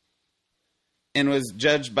Thailand and was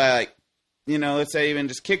judged by, like, you know, let's say even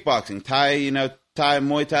just kickboxing, Muay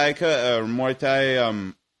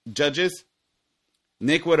Thai judges,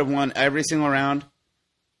 Nick would have won every single round,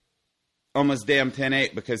 almost damn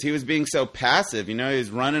 10-8, because he was being so passive. You know, he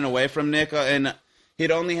was running away from Nick, and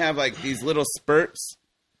he'd only have, like, these little spurts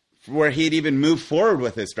where he'd even move forward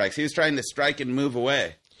with his strikes. He was trying to strike and move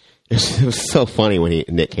away. It was so funny when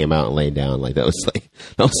Nick came out and laid down. Like that was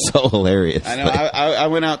so hilarious. I know. I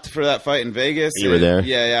went out for that fight in Vegas. You were there?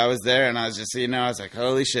 Yeah, I was there, and I was just, I was like,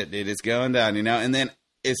 holy shit, dude, it's going down, you know. And then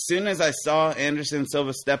as soon as I saw Anderson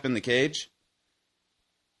Silva step in the cage,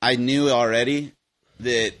 I knew already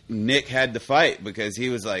that Nick had to fight because he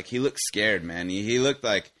looked scared, man. He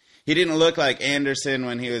didn't look like Anderson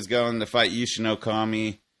when he was going to fight Yushin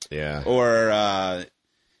Okami. Yeah.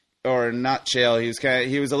 Or not Chael.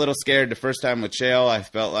 He was a little scared the first time with Chael, I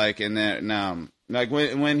felt like, and then like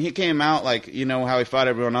when he came out, like, you know how he fought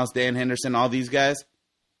everyone else, Dan Henderson, all these guys,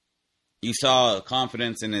 you saw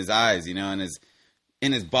confidence in his eyes, you know,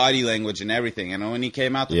 in his body language and everything. And when he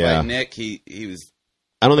came out to fight Nick, he was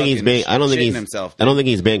I don't think he's been. I don't think he's. Himself, I don't think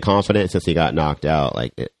he's been confident since he got knocked out.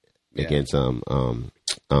 Against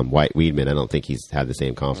White Weidman, I don't think he's had the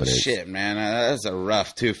same confidence. Shit, man, that's a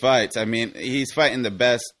rough 2 fights. I mean, he's fighting the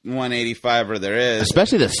best 185er there is.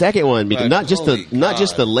 Especially the second one, because not just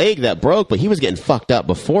the leg that broke, but he was getting fucked up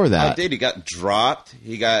before that. Oh, dude, he got dropped.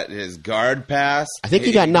 He got his guard passed. I think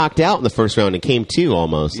he got knocked out in the first round and came to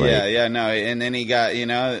almost. No, and then he got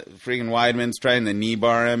freaking Weidman's trying to knee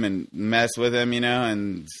bar him and mess with him,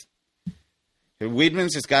 and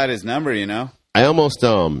Weidman's just got his number, I almost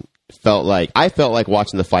felt like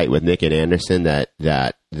watching the fight with Nick and Anderson that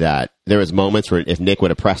there was moments where if Nick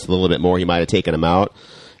would have pressed a little bit more, he might have taken him out.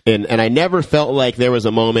 And I never felt like there was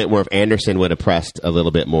a moment where if Anderson would have pressed a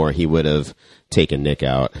little bit more, he would have taken Nick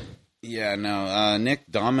out. Yeah, no, Nick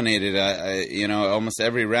dominated, almost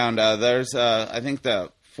every round. There's, I think the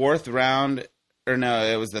fourth round, or no,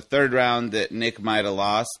 it was the third round that Nick might have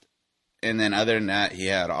lost. And then other than that, he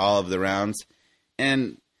had all of the rounds.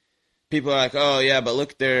 And people are like, oh, yeah, but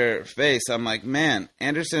look at their face. I'm like, man,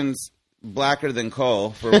 Anderson's blacker than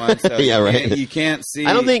Cole, for one. So yeah, right. You can't see.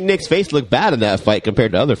 I don't think Nick's face looked bad in that fight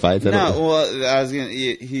compared to other fights.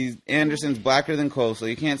 Anderson's blacker than Cole, so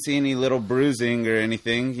you can't see any little bruising or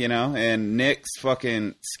anything, And Nick's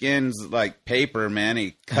fucking skin's like paper, man.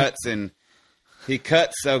 He cuts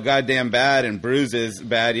so goddamn bad and bruises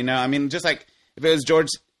bad, I mean, just like if it was George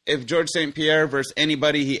St. Pierre versus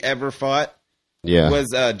anybody he ever fought. Yeah. Was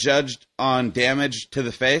judged on damage to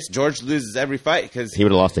the face. George loses every fight because he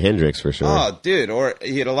would have lost to Hendricks for sure. Oh, dude, or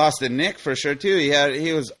he'd have lost to Nick for sure too.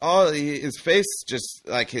 His face just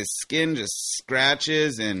like his skin just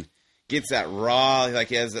scratches and gets that raw. Like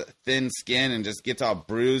he has a thin skin and just gets all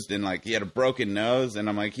bruised and like he had a broken nose. And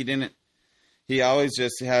I'm like, he always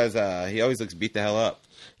just has. He always looks beat the hell up.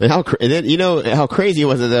 And how crazy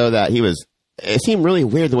was it though that it seemed really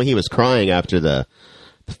weird the way he was crying after the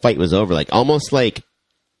fight was over, like almost like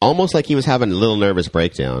he was having a little nervous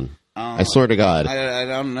breakdown. I swear to God. I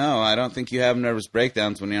don't know. I don't think you have nervous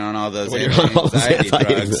breakdowns when you're on all those anxiety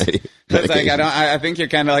drugs. It's like I think you're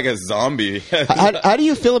kind of like a zombie. How do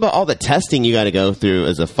you feel about all the testing you got to go through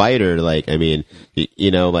as a fighter? Like, I mean,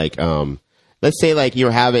 let's say like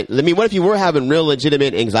you're having. I mean, what if you were having real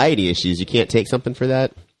legitimate anxiety issues? You can't take something for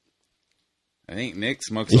that. I think Nick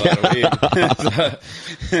smokes a lot of weed.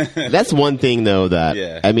 That's one thing, though,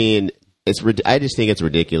 that, I mean, I just think it's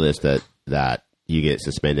ridiculous that you get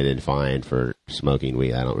suspended and fined for smoking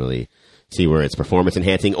weed. I don't really see where it's performance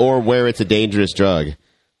enhancing or where it's a dangerous drug.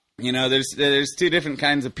 There's two different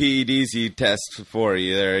kinds of PEDs you test for.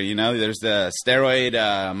 There's the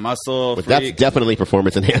steroid muscle freak. That's definitely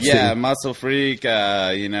performance enhancing. Yeah, muscle freak,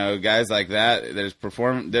 guys like that.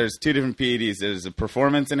 There's two different PEDs. There's the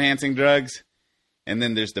performance enhancing drugs. And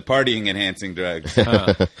then there's the partying enhancing drugs.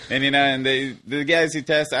 And, the guys who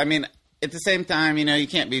test, I mean, at the same time, you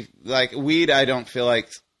can't be like weed. I don't feel like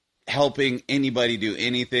helping anybody do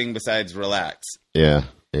anything besides relax. Yeah,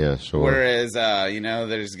 sure. Whereas,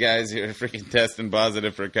 there's guys who are freaking testing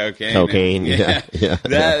positive for cocaine. Cocaine, yeah.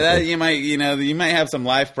 That you might have some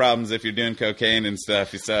life problems if you're doing cocaine and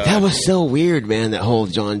stuff. So that was so weird, man. That whole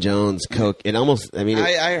John Jones coke. It almost, I mean,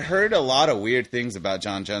 I heard a lot of weird things about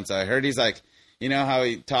John Jones. I heard he's like, how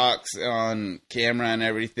he talks on camera and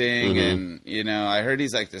everything, and I heard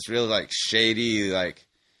he's like this real like shady, like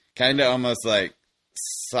kind of almost like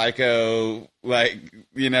psycho, like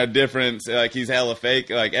different. Like he's hella fake.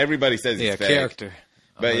 Like everybody says he's fake. Character.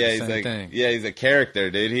 But he's like, he's a character,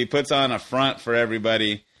 dude. He puts on a front for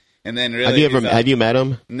everybody, and then really, have you met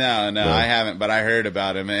him? No, I haven't, but I heard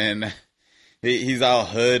about him, and he's all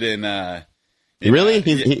hood and. Really?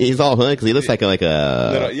 He's all hood because he looks like a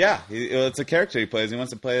little, it's a character he plays. He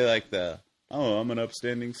wants to play like I'm an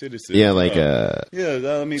upstanding citizen. Yeah, like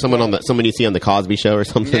someone you see on the Cosby Show or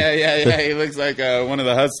something. Yeah. He looks like one of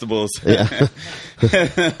the Huxtables.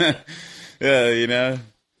 Yeah.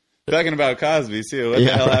 Talking about Cosby too. What the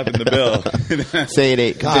hell happened to Bill? Say it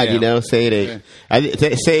ain't. God, say it ain't.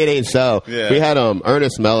 Say it ain't so. Yeah. We had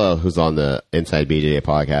Ernest Mello, who's on the Inside BJJ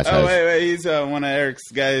podcast. Wait. He's one of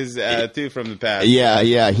Eric's guys too from the past.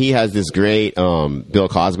 Yeah. He has this great Bill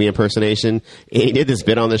Cosby impersonation. And he did this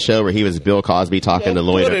bit on the show where he was Bill Cosby talking to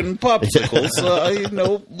Lloyd. Pudding popsicles.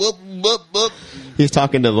 He's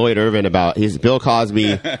talking to Lloyd Irvin about he's Bill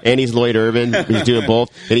Cosby and he's Lloyd Irvin. He's doing both,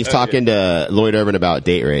 and he's talking to Lloyd Irvin about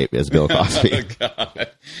date rape as Bill Cosby. Oh, God.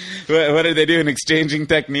 What are they doing? Exchanging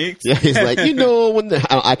techniques? Yeah, he's like, when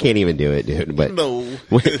I can't even do it, dude. But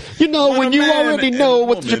when you already know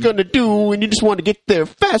what you're gonna do, and you just want to get there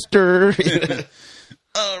faster.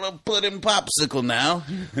 I'll put in popsicle now.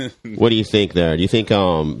 What do you think there? Do you think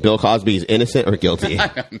Bill Cosby is innocent or guilty?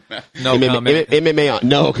 No comment. MMA,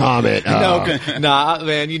 no comment. Nah,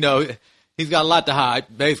 man, he's got a lot to hide,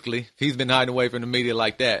 basically. He's been hiding away from the media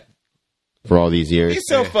like that. For all these years. He's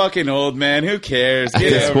so fucking old, man. Who cares?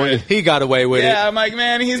 Get over it. He got away with it. Yeah, I'm like,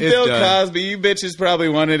 man, he's Bill Cosby. You bitches probably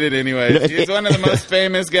wanted it anyway. He's one of the most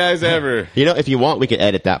famous guys ever. If you want, we can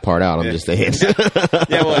edit that part out. I'm just saying.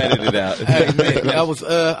 Yeah, we'll edit it out. Hey, man,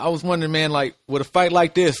 I was wondering, man, like, with a fight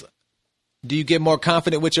like this, do you get more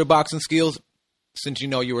confident with your boxing skills since you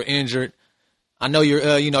were injured? I know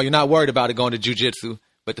you're not worried about it going to jiu-jitsu,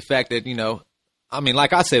 but the fact that,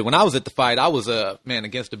 like I said, when I was at the fight, I was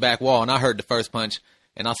against the back wall, and I heard the first punch,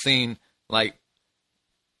 and I seen like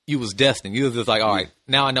you was destined. You was just like, all right,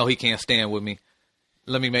 now I know he can't stand with me.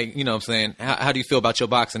 Let me make, what I'm saying. How do you feel about your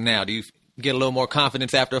boxing now? Do you get a little more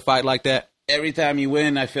confidence after a fight like that? Every time you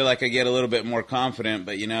win, I feel like I get a little bit more confident,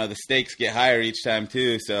 but the stakes get higher each time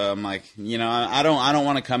too. So I'm like, I don't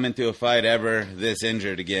want to come into a fight ever this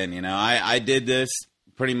injured again. I did this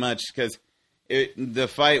pretty much because the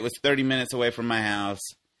fight was 30 minutes away from my house.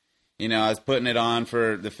 I was putting it on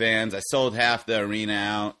for the fans. I sold half the arena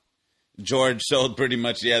out. George sold pretty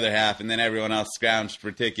much the other half, and then everyone else scrounged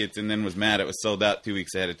for tickets and then was mad it was sold out 2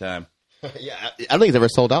 weeks ahead of time. Yeah, I don't think it's ever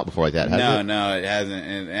sold out before like that, has it? No, it hasn't.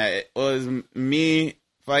 And it was me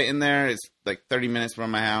fighting there. It's like 30 minutes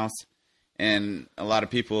from my house, and a lot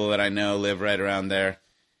of people that I know live right around there.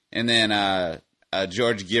 And then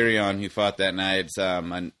George Girion, who fought that night, it's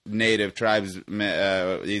a native tribes.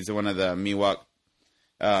 He's one of the Miwok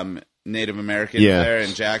Native Americans there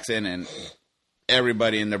in Jackson, and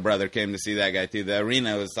everybody and their brother came to see that guy too. The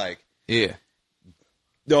arena was like, the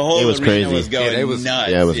whole arena crazy. was going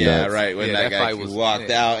nuts. Yeah, it was nuts. Right. When that guy walked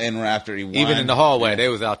out, and after he won, even in the hallway, they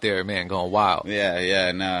was out there, man, going wild.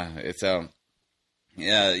 It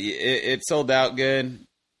sold out good,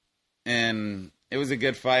 and it was a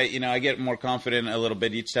good fight. I get more confident a little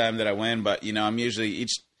bit each time that I win, but I'm usually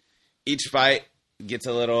each fight gets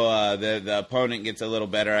a little the opponent gets a little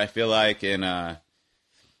better, I feel like, and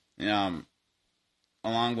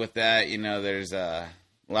along with that, there's a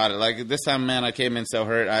lot of, like, this time, man, I came in so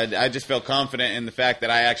hurt. I just felt confident in the fact that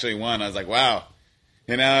I actually won. I was like, wow,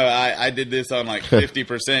 I did this on like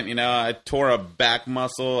 50%. I tore a back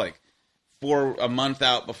muscle like a month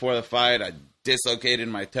out before the fight. I dislocated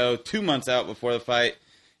my toe 2 months out before the fight,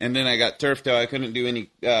 and then I got turf toe. I couldn't do any.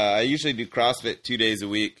 I usually do CrossFit 2 days a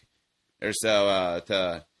week or so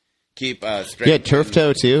to keep strength. You had turf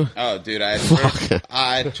toe too? Oh, dude, I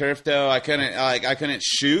had turf toe. I couldn't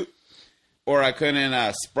shoot, or I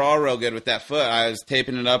couldn't sprawl real good with that foot. I was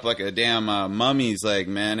taping it up like a damn mummy's leg,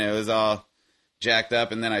 man. It was all jacked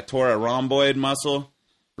up, and then I tore a rhomboid muscle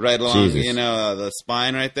right along, the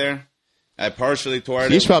spine right there. I partially tore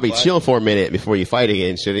it. You should probably chill for a minute before you fight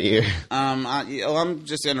again, shouldn't you? I'm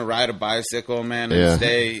just gonna ride a bicycle, man, and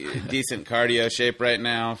stay decent cardio shape right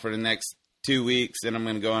now for the next 2 weeks. Then I'm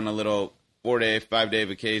gonna go on a little 5-day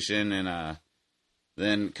vacation, and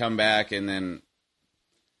then come back and then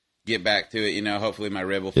get back to it. Hopefully my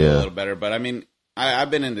rib will feel a little better. But I mean, I've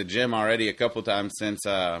been in the gym already a couple times since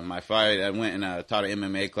my fight. I went and taught an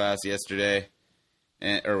MMA class yesterday,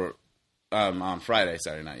 on Friday.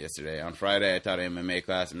 Sorry, not yesterday. On Friday, I taught an MMA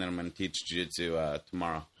class, and then I'm going to teach jiu-jitsu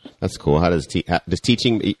tomorrow. That's cool. How does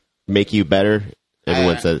teaching make you better?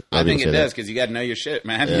 Everyone says. I think it does, because you got to know your shit,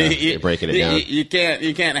 man. Yeah, you're breaking it down. You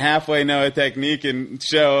can't halfway know a technique and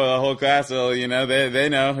show a whole class. Well, they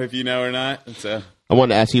know if you know or not. So I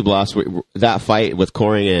wanted to ask you, Blas, that fight with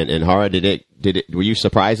Kohring and Hara, were you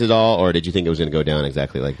surprised at all, or did you think it was going to go down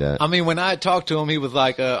exactly like that? I mean, when I talked to him, he was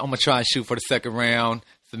like, I'm going to try and shoot for the second round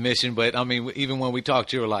submission. But, I mean, even when we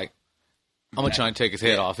talked, you were like, I'm going to try and take his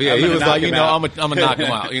head off. Yeah, he was like, I'm going to knock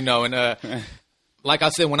him out, and like I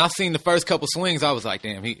said, when I seen the first couple swings, I was like,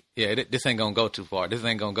 damn, this ain't going to go too far. This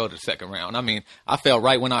ain't going to go to the second round. I mean, I felt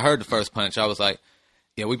right when I heard the first punch. I was like,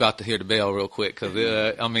 yeah, we about to hear the bell real quick, because,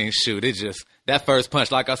 it just, that first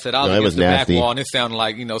punch, like I said, I was against the back wall, and it sounded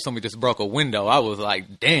like, somebody just broke a window. I was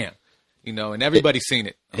like, damn, and everybody seen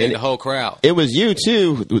it, and the whole crowd. It was you,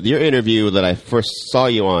 too, your interview that I first saw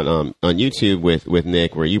you on YouTube with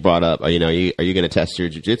Nick, where you brought up, are you going to test your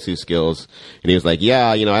jiu-jitsu skills? And he was like,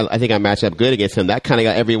 yeah, I think I match up good against him. That kind of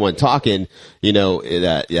got everyone talking,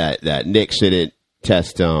 that Nick shouldn't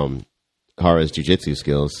test Hara's jiu-jitsu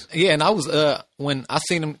skills. Yeah, and I was when I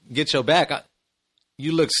seen him get your back,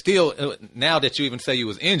 you look still, now that you even say you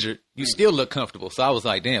was injured, you still look comfortable. So I was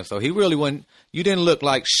like, damn, so he really wasn't, you didn't look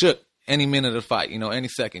like shook any minute of the fight, any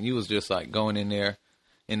second. You was just like going in there.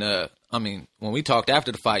 And when we talked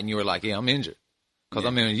after the fight, and you were like, yeah, I'm injured.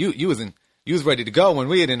 Because, you was in, you was ready to go when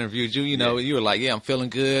we had interviewed you. You know, you were like, yeah, I'm feeling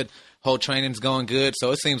good. Whole training's going good.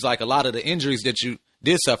 So it seems like a lot of the injuries that you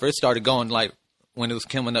did suffer, it started going like when it was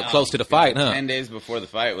coming up close to the fight, huh? 10 days before the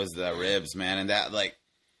fight was the ribs, man. And that, like,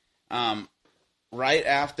 right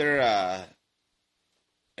after,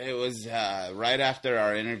 it was right after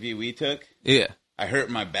our interview we took. Yeah. I hurt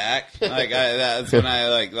my back. Like, that's when I,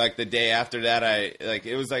 like the day after that,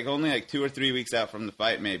 it was like only like 2 or 3 weeks out from the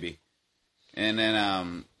fight, maybe. And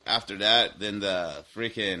then, after that, then the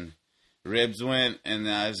freaking ribs went, and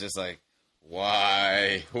I was just like,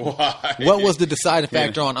 why? What was the deciding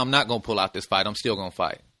factor on, I'm not going to pull out this fight, I'm still going to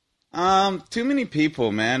fight? Too many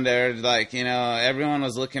people, man. They're like, you know, everyone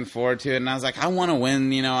was looking forward to it, and I was like, I want to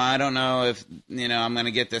win, you know, I don't know if, you know, I'm going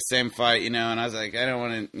to get the same fight, you know, and I was like, I don't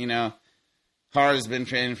want to, you know, Har's been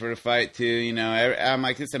training for the fight, too, you know, I'm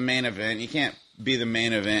like, it's a main event, you can't be the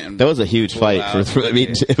main event. And that was a huge fight.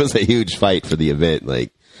 It was a huge fight for the event,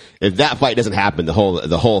 like, if that fight doesn't happen, the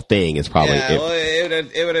whole thing is probably. Yeah, well,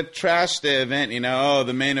 it would have trashed the event. You know,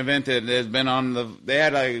 the main event that has been on they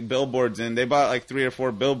had like billboards, and they bought like 3 or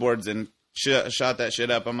 4 billboards and shot that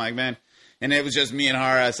shit up. I'm like, man, and it was just me and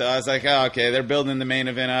Hara. So I was like, oh, okay, they're building the main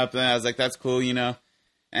event up. And I was like, that's cool, you know.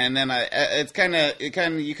 And then you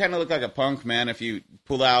kind of look like a punk, man, if you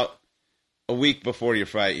pull out a week before your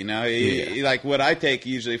fight, you know. You, like what I take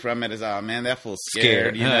usually from it is, oh man, that fool's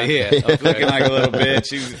scared. You know, looking like a little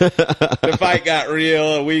bitch. The fight got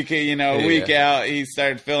real a week, you know, a week out. He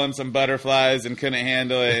started feeling some butterflies and couldn't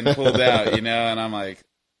handle it and pulled out, you know. And I'm like,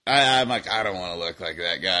 I don't want to look like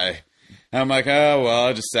that guy. I'm like, oh well,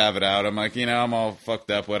 I'll just salve it out. I'm like, you know, I'm all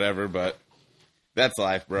fucked up, whatever. But that's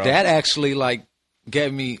life, bro. That actually like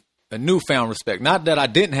gave me a newfound respect. Not that I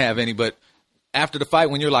didn't have any, but after the fight,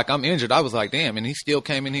 when you're like, I'm injured, I was like, damn, and he still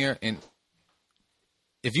came in here. And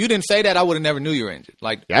if you didn't say that, I would have never knew you were injured.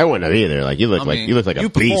 Like, I wouldn't have either. Like, you look like a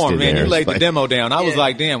beast performed, in man. there. You laid the demo down. I was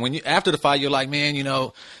like, damn. When you after the fight, you're like, man, you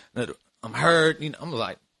know, I'm hurt. You know, I'm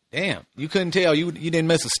like, damn. You couldn't tell. You didn't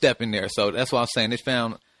miss a step in there. So that's why I'm saying it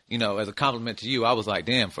found, you know, as a compliment to you. I was like,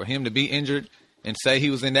 damn, for him to be injured and say he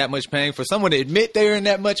was in that much pain, for someone to admit they were in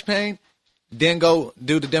that much pain, then go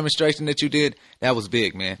do the demonstration that you did, that was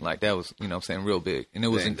big, man. Like, that was, you know what I'm saying, real big. And it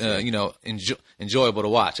was, you know, enjoyable to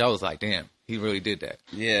watch. I was like, damn, he really did that.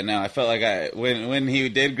 Yeah, no, I felt like when he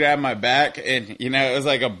did grab my back and, you know, it was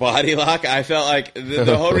like a body lock, I felt like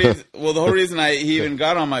the whole reason, well, the whole reason he even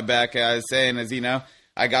got on my back, I was saying, is, you know,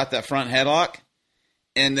 I got that front headlock.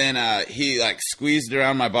 And then he like squeezed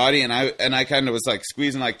around my body, and I kind of was like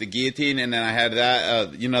squeezing like the guillotine, and then I had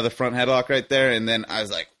that, you know, the front headlock right there, and then I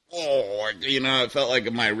was like, oh, you know, it felt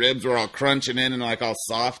like my ribs were all crunching in and like all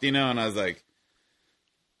soft, you know, and I was like,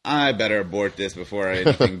 I better abort this before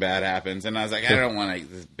anything bad happens. And I was like, I don't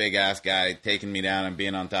want this big ass guy taking me down and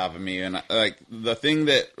being on top of me. And like the thing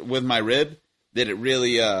that with my rib that it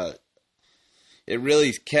really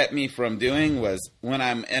kept me from doing was when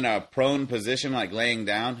I'm in a prone position, like laying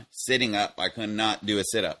down, sitting up, I could not do a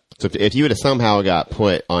sit up. So if you would have somehow got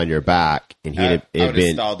put on your back and I would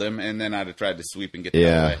have stalled him, and then I'd have tried to sweep and get the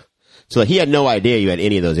other way. So like, he had no idea you had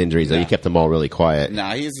any of those injuries, though. You kept them all really quiet.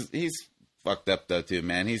 Nah, he's fucked up though too,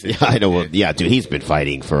 man. I know. Well, yeah, dude, he's been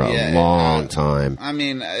fighting for a long time. I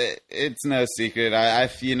mean, it's no secret.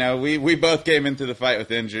 You know, we both came into the fight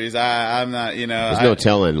with injuries. I'm not, you know. There's no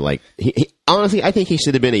telling. Like, honestly, I think he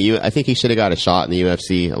should have been I think he should have got a shot in the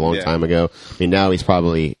UFC a long time ago. I mean, now he's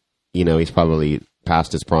probably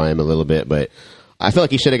past his prime a little bit, but I feel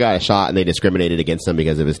like he should have got a shot, and they discriminated against him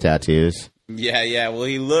because of his tattoos. Yeah. Well,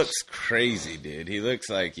 he looks crazy, dude. He looks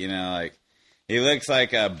like, you know, like. He looks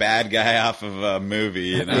like a bad guy off of a movie,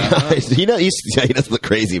 you know. He does look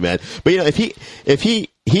crazy, man. But you know, if he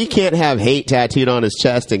can't have hate tattooed on his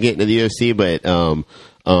chest and get into the UFC, but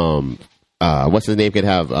what's his name could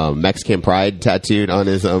have Mexican pride tattooed on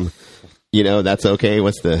his you know, that's okay.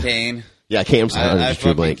 What's the Kane? Yeah, Kane. I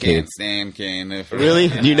fucking can't stand Kane. Really?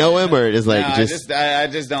 Do you know him, or is like no, I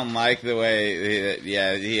just don't like the way.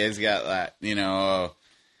 He has got that, you know.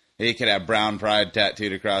 He could have Brown Pride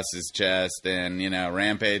tattooed across his chest, and, you know,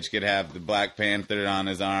 Rampage could have the Black Panther on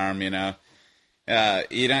his arm, you know.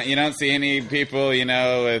 You don't see any people, you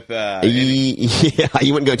know, with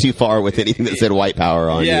you wouldn't go too far with anything that said white power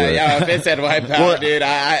on you. Yeah, if it said white power, dude,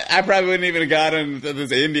 I probably wouldn't even have gotten to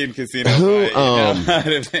this Indian casino fight,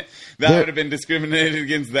 that would have been discriminated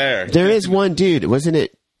against there. There is one dude, wasn't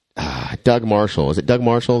it? Doug Marshall. Is it Doug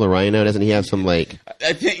Marshall, the Rhino? Doesn't he have some like?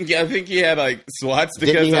 I think he had like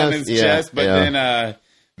swastikas on his chest, but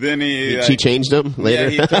then he changed them later. Yeah,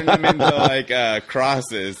 he turned them into like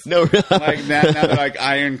crosses. No, really? Like now they're like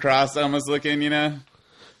Iron Cross almost looking, you know.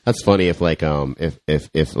 That's funny if like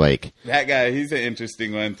if like that guy, he's an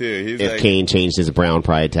interesting one too. He's if like, Kane changed his brown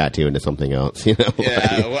pride tattoo into something else, you know?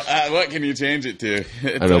 yeah, Like, what can you change it to?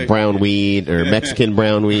 I don't know, brown weed or Mexican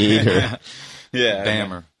brown weed or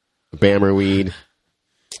Yeah, Bammer. weed.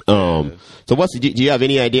 So do you have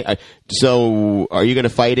any idea? So are you going to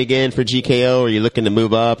fight again for GKO? Or are you looking to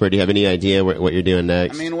move up, or do you have any idea what you're doing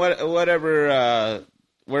next? I mean, whatever.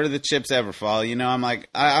 Where the chips ever fall, you know, I'm like,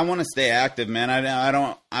 I want to stay active, man.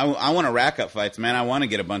 I want to rack up fights, man. I want to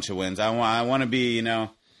get a bunch of wins. I want to be, you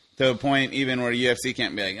know, to a point even where UFC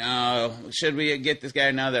can't be like, oh, should we get this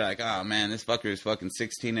guy? Now they're like, oh man, this fucker is fucking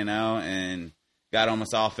 16-0 and got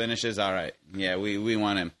almost all finishes. All right, yeah, we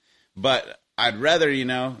want him. But I'd rather, you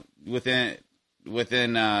know, within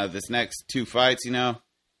this next 2 fights, you know,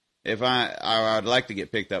 if I'd like to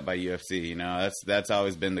get picked up by UFC. You know, that's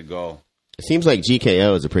always been the goal. It seems like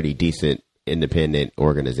GKO is a pretty decent independent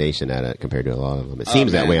organization at it compared to a lot of them. It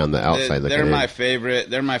seems that way on the outside. They're my favorite.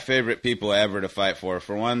 They're my favorite people ever to fight for.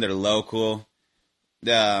 For one, they're local.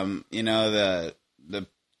 You know,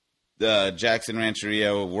 the Jackson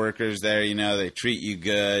Rancheria workers there, you know, they treat you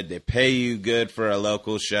good. They pay you good for a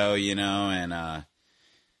local show, you know, and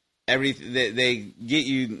they get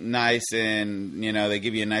you nice, and you know, they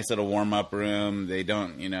give you a nice little warm up room. They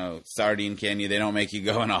don't, you know, sardine can you. They don't make you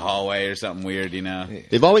go in a hallway or something weird, you know.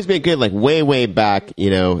 They've always been good. Like way back, you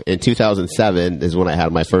know, in 2007 is when I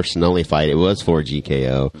had my first and only fight. It was for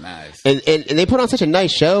GKO. Nice. And they put on such a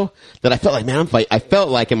nice show that I felt like, man, I felt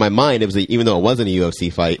like in my mind it was even though it wasn't a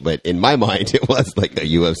UFC fight, but in my mind it was like a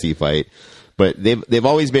UFC fight. But they've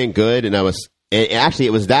always been good, and actually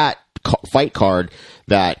it was that fight card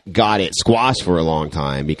that got it squashed for a long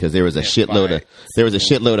time because there was a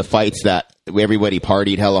shitload of fights that everybody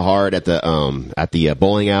partied hella hard at the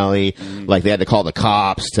bowling alley. Mm-hmm. Like they had to call the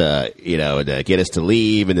cops to get us to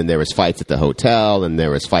leave, and then there was fights at the hotel, and there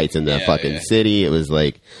was fights in the city. It was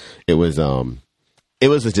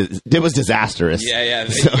disastrous. Yeah.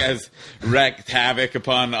 You guys wreaked havoc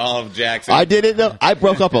upon all of Jackson. I didn't know. I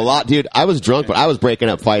broke up a lot, dude. I was drunk, but I was breaking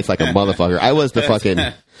up fights like a motherfucker.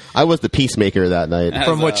 I was the peacemaker that night.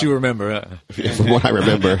 From what you remember. From what I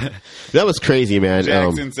remember. That was crazy, man.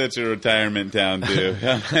 Jackson's such a retirement town, too.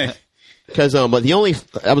 Because, but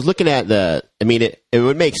I was looking at it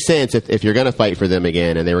would make sense if you're going to fight for them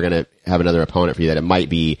again and they were going to have another opponent for you, that it might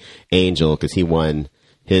be Angel because he won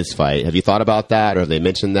his fight. Have you thought about that, or have they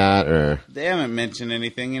mentioned that, or? They haven't mentioned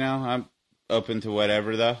anything, you know. I'm open to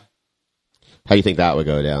whatever, though. How do you think that would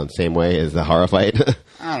go down? Same way as the Hara fight?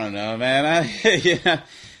 I don't know, man.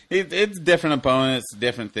 It's different opponents,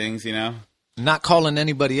 different things, you know. Not calling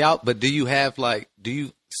anybody out, but do you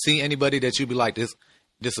see anybody that you'd be like, this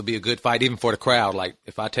will be a good fight, even for the crowd? Like,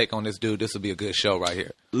 if I take on this dude, this will be a good show right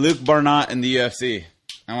here. Luke Barnett in the UFC.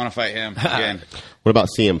 I want to fight him again. What about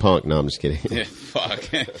CM Punk? No, I'm just kidding. Yeah, fuck.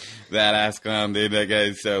 That ass clown, dude. That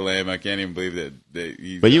guy's so lame. I can't even believe that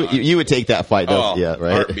he's But you would take that fight, though. Yeah,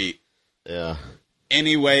 right? Heartbeat. Yeah.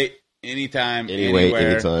 Any weight, anytime, any weight,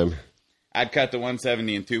 anytime. I'd cut to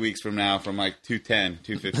 170 in 2 weeks from now from like 210,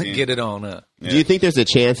 215. Get it on up. Yeah. Do you think there's a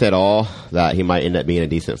chance at all that he might end up being a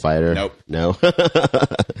decent fighter? Nope. No?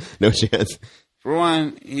 No chance. For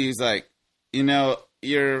one, he's like, you know,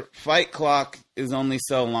 your fight clock is only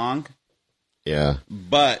so long. Yeah.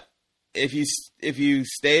 But if you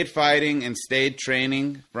stayed fighting and stayed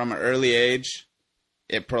training from an early age,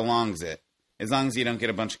 it prolongs it. As long as you don't get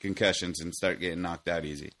a bunch of concussions and start getting knocked out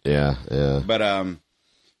easy. Yeah. But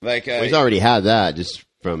he's already had that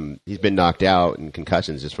he's been knocked out and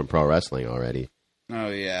concussions just from pro wrestling already. Oh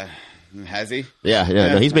yeah, has he? Yeah.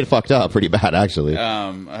 No, he's been fucked up pretty bad actually. I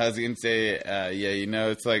was gonna say, you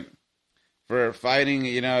know, it's like for fighting,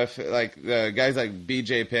 you know, if like the guys like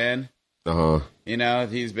BJ Penn. You know,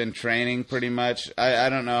 he's been training pretty much. I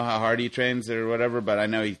don't know how hard he trains or whatever, but I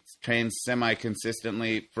know he trains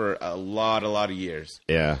semi-consistently for a lot of years.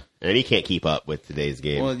 Yeah, and he can't keep up with today's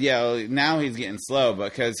game. Well, yeah, now he's getting slow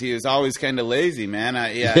because he was always kind of lazy, man. I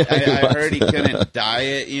heard he couldn't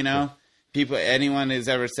diet, you know. Anyone who's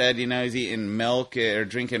ever said, you know, he's eating milk or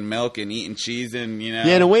drinking milk and eating cheese and, you know.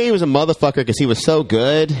 Yeah, in a way he was a motherfucker because he was so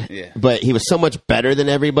good, but he was so much better than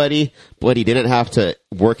everybody, but he didn't have to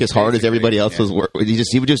work as hard as everybody else was working. He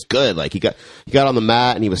was just good. Like, he got on the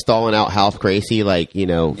mat and he was stalling out Half Gracie, like, you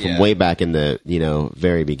know, from way back in the, you know,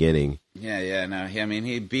 very beginning. Yeah, no. I mean,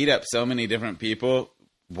 he beat up so many different people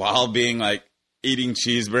while being, like, eating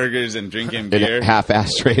cheeseburgers and drinking beer, and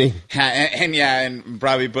half-ass training, and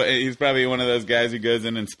probably he's probably one of those guys who goes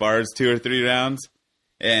in and spars 2 or 3 rounds,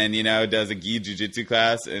 and you know does a gi jiu-jitsu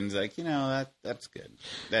class, and is like, you know, that's good,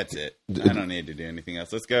 that's it. I don't need to do anything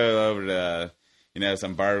else. Let's go over to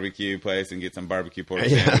some barbecue place and get some barbecue pork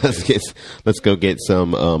Yeah, sandwiches. let's go get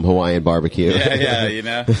some Hawaiian barbecue.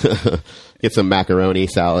 Yeah, Get some macaroni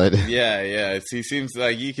salad. Yeah. He seems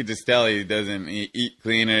like you could just tell he doesn't eat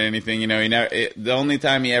clean or anything. The only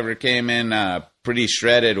time he ever came in pretty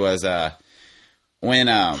shredded was when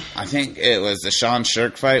I think it was the Sean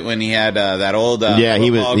Shirk fight when he had that old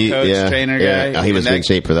coach trainer guy. Oh, he was in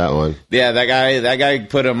shape for that one. Yeah, that guy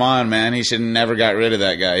put him on, man. He should have never got rid of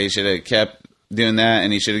that guy. He should have kept doing that,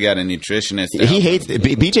 and he should have got a nutritionist.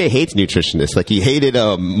 BJ hates nutritionists. Like, he hated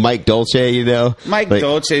Mike Dolce, Mike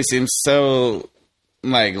Dolce seems so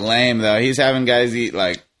lame though. He's having guys eat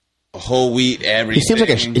whole wheat everything. He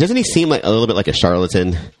seems doesn't he seem like a little bit like a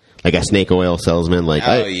charlatan? Like a snake oil salesman.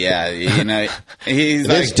 He's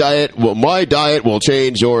this diet, my diet will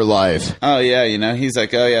change your life. Oh yeah, he's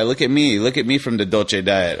like, oh yeah, look at me from the Dolce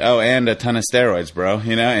diet. Oh, and a ton of steroids, bro.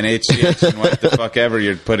 And HGH and what the fuck ever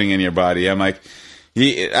you're putting in your body. I'm like,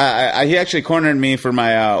 he actually cornered me for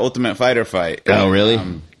my Ultimate Fighter fight. Oh really?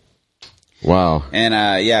 Wow. And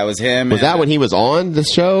it was him. Was that when he was on the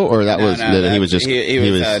show, or he was just he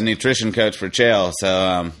was a nutrition coach for Chael?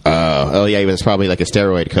 So he was probably like a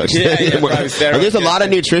steroid coach. There's a lot of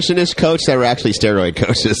nutritionist coaches that are actually steroid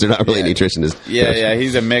coaches. They're not really nutritionists. Yeah,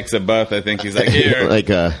 he's a mix of both. I think he's like, here,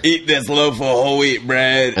 eat this loaf of whole wheat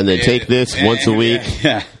bread, and then take this once a week.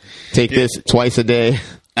 Yeah. Take this twice a day.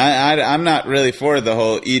 I'm not really for the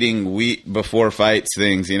whole eating wheat before fights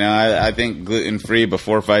things. I think gluten-free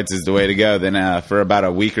before fights is the way to go. Then for about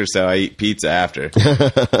a week or so, I eat pizza after.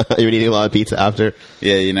 You've been eating a lot of pizza after?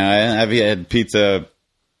 Yeah, I've had pizza.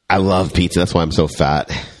 I love pizza. That's why I'm so fat.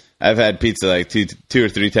 I've had pizza two or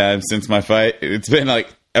three times since my fight. It's been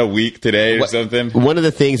a week today or something. One of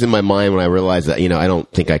the things in my mind when I realized that, I don't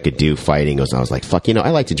think I could do fighting was I was like, fuck, I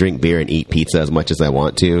like to drink beer and eat pizza as much as I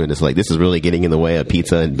want to. And it's like, this is really getting in the way of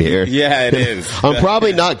pizza and beer. Yeah, it is. I'm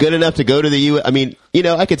probably not good enough to go to the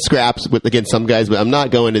I could scraps against some guys, but I'm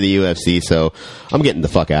not going to the UFC, so I'm getting the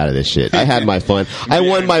fuck out of this shit. I had my fun. I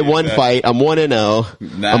won my one fight. I'm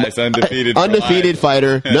 1-0. Nice, undefeated. Undefeated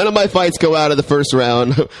fighter. None of my fights go out of the first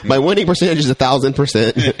round. My winning percentage is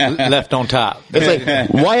 1,000%. Left on top. It's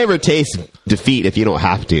like, why ever taste defeat if you don't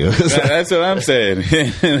have to? That's what I'm saying.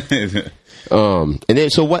 And then,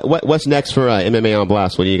 so what's next for MMA on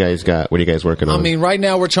Blast? What do you guys got? What are you guys working on? I mean, right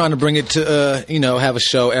now we're trying to bring it to have a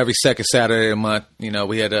show every second Saturday of the month.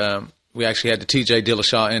 We actually had the TJ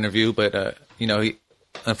Dillashaw interview, but he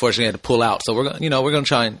unfortunately had to pull out. So we're gonna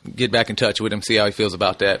try and get back in touch with him, see how he feels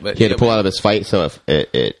about that. But he had to pull out of his fight, so if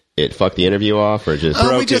it fucked the interview off, or just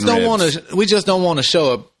we just don't want to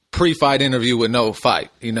show a pre-fight interview with no fight,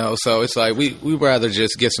 so it's like we rather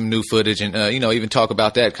just get some new footage and even talk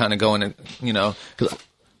about that, kind of going and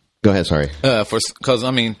Go ahead, sorry. Because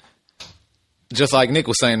just like Nick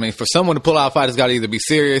was saying, for someone to pull out a fight, it's got to either be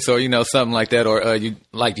serious or something like that, or you,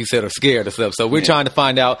 like you said, are scared or stuff. So we're trying to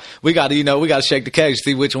find out. We got to shake the cage,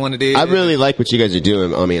 see which one it is. I really like what you guys are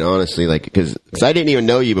doing. I mean, honestly, because I didn't even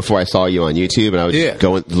know you before I saw you on YouTube, and I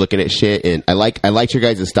was looking at shit, and I liked your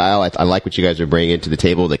guys' style. I like what you guys are bringing to the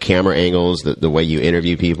table, the camera angles, the way you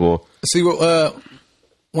interview people. See,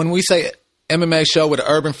 when we say MMA show with an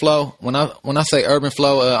urban flow, when I say urban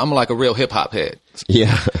flow, I'm like a real hip hop head.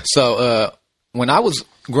 Yeah. So when I was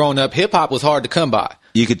growing up, hip hop was hard to come by.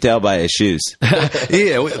 You could tell by his shoes.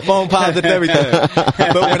 Yeah, phone pods and everything.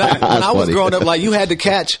 But when I was growing up, you had to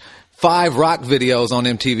catch 5 rock videos on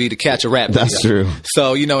MTV to catch a rap video. That's true.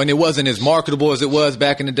 So, and it wasn't as marketable as it was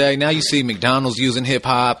back in the day. Now you see McDonald's using hip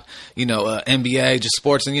hop, NBA, just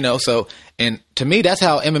sports, and to me, that's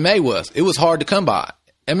how MMA was. It was hard to come by.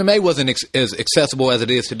 MMA wasn't as accessible as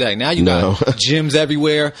it is today. Now you got gyms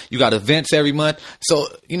everywhere. You got events every month. So,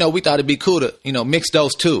 we thought it'd be cool to, mix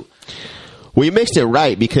those two. Well, you mixed it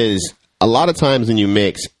right, because a lot of times when you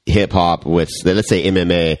mix hip hop with, let's say,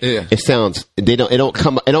 MMA, it sounds, it don't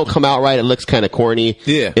come out right. It looks kind of corny.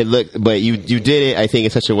 Yeah. But you did it, I think,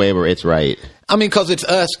 in such a way where it's right. Because it's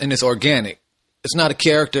us and it's organic. It's not a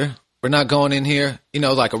character. We're not going in here,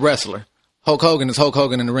 like a wrestler. Hulk Hogan is Hulk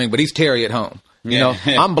Hogan in the ring, but he's Terry at home.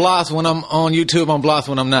 I'm Blas when I'm on YouTube. I'm Blas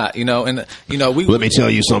when I'm not. Let me tell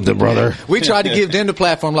you something, brother. We tried to give them the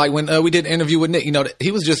platform. Like when we did an interview with Nick. He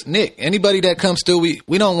was just Nick. Anybody that comes through,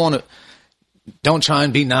 we don't want to. Don't try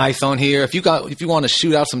and be nice on here. If you want to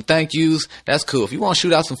shoot out some thank yous, that's cool. If you want to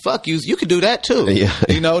shoot out some fuck yous, you can do that too. Yeah.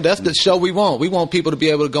 That's the show we want. We want people to be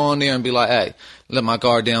able to go on there and be like, hey, let my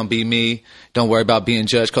guard down, be me. Don't worry about being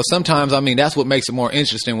judged. Because sometimes, that's what makes it more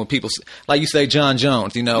interesting when people, like you say, John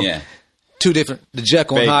Jones. Yeah. Two different, the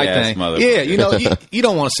Jekyll and Hyde thing. Yeah, you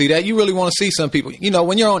don't want to see that. You really want to see some people.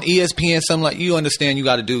 When you're on ESPN, something like, you understand you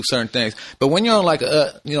got to do certain things. But when you're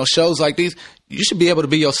on shows like these, you should be able to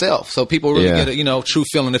be yourself, so people really get a true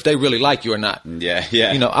feeling if they really like you or not. Yeah.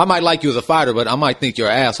 I might like you as a fighter, but I might think you're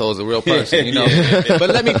an asshole as a real person. But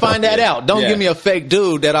let me find that out. Don't give me a fake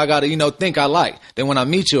dude that I gotta think I like. Then when I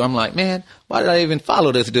meet you, I'm like, man, why did I even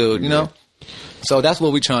follow this dude? So that's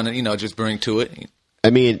what we're trying to just bring to it. I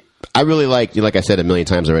mean, I really like I said a million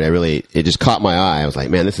times already. It just caught my eye. I was like,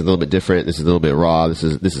 man, this is a little bit different. This is a little bit raw. This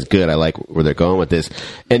is good. I like where they're going with this.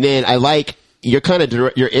 And then I like your kind of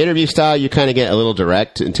your interview style. You kind of get a little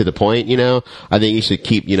direct and to the point. I think you should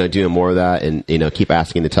keep doing more of that and keep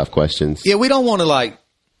asking the tough questions. Yeah, we don't want to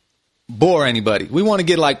bore anybody. We want to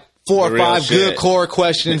get 4 or 5 good core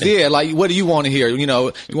questions. Yeah, what do you want to hear? You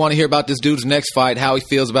want to hear about this dude's next fight, how he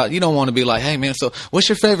feels about it. You don't want to be like, hey, man, so what's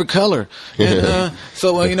your favorite color? And,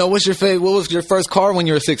 what's your favorite? What was your first car when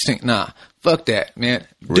you were 16? Nah, fuck that, man.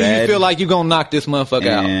 Do you feel like you're going to knock this motherfucker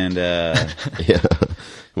out? And,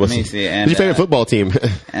 let me see. And, what's your favorite football team?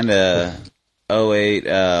 And 08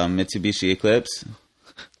 Mitsubishi Eclipse.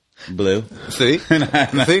 Blue. See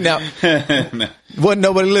now, wasn't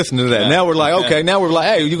nobody listening to that. Now we're like, okay,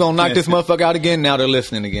 hey, you gonna knock this motherfucker out again? Now they're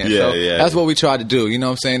listening again. That's what we try to do. You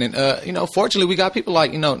know what I'm saying? And fortunately, we got people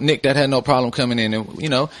like Nick that had no problem coming in,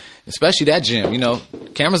 and especially that gym.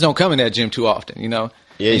 Cameras don't come in that gym too often. Yeah,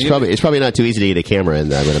 it's probably not too easy to get a camera in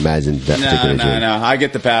there. I would imagine that particular gym. No. I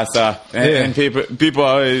get the pass off, and people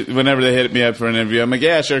always, whenever they hit me up for an interview, I'm like,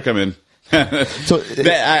 yeah, sure, come in. So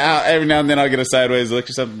every now and then I'll get a sideways look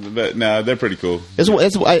or something, but no, they're pretty cool. It's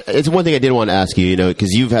one thing I did want to ask you,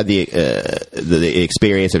 because you've had the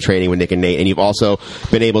experience of training with Nick and Nate, and you've also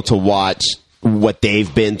been able to watch what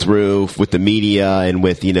they've been through with the media and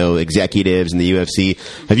with executives in the UFC.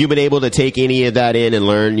 Have you been able to take any of that in and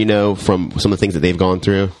learn from some of the things that they've gone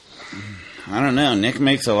through? I don't know. Nick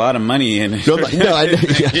makes a lot of money, and sure.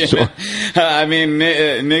 I mean,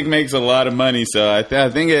 Nick makes a lot of money, so I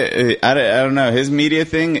think I don't know, his media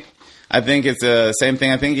thing. I think it's the same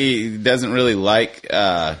thing. I think he doesn't really like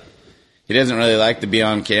to be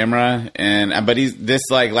on camera, but he's this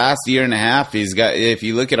last year and a half. He's got, if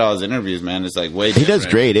you look at all his interviews, man, it's way different. He does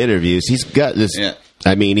great interviews. He's got this. Yeah.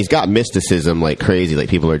 I mean, he's got mysticism like crazy.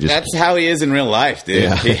 People are just... That's how he is in real life, dude.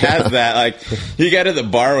 Yeah. He has that. You go to the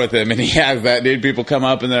bar with him, and he has that, dude. People come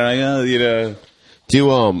up, and they're like, Do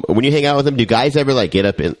when you hang out with him, do guys ever get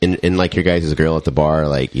up and like your guys' girl at the bar,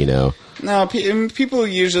 No, people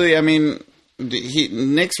usually. I mean,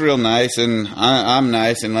 Nick's real nice, and I'm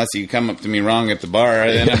nice unless you come up to me wrong at the bar,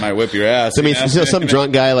 then I might whip your ass. So, I mean, some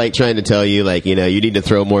drunk guy trying to tell you you need to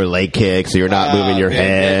throw more leg kicks, or you're not moving your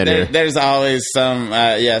head. There's always some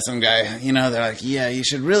guy. They're like, yeah, you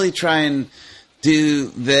should really try and do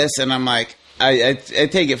this, and I'm like, I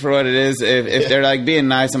take it for what it is. If they're being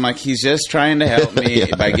nice, I'm like, he's just trying to help me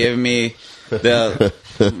by giving me the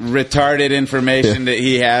retarded information that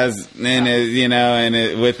he has in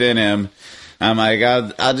his, within him. I'm like,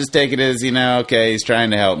 I'll just take it as, okay, he's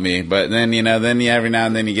trying to help me. But then, every now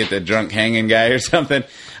and then you get the drunk hanging guy or something.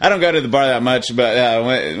 I don't go to the bar that much, but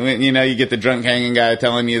when you get the drunk hanging guy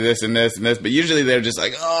telling you this and this and this. But usually they're just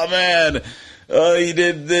like, oh, man, you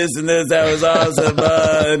did this and this, that was awesome.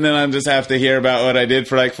 And then I just have to hear about what I did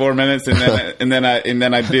for 4 minutes, and then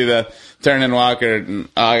I do the turn and walk, or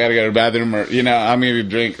I gotta go to the bathroom, or I'm gonna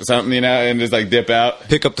drink something, and just dip out,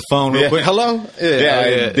 pick up the phone real quick. Hello,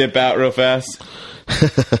 dip out real fast.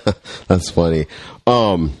 That's funny.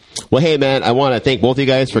 Well, hey man, I want to thank both of you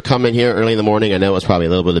guys for coming here early in the morning. I know it's probably a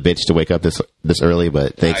little bit of a bitch to wake up this early,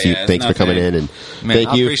 but thanks for coming in, and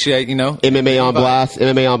thank you. I appreciate MMA on Blas.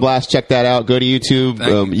 MMA on Blas. Check that out. Go to YouTube.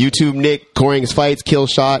 YouTube Nick Kohring's fights. Kill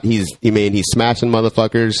shot. He's smashing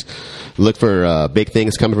motherfuckers. Look for big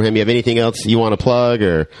things coming from him. You have anything else you want to plug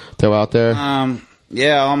or throw out there?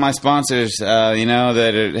 Yeah, all my sponsors,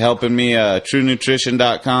 that are helping me.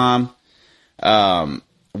 TrueNutrition.com.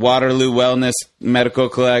 Waterloo Wellness Medical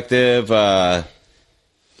Collective, Ziggy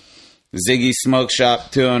Smoke Shop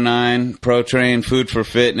 209, Pro Train Food for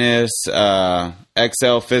Fitness,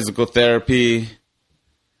 XL Physical Therapy,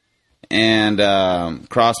 and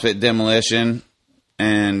CrossFit Demolition,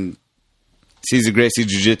 and Cesar Gracie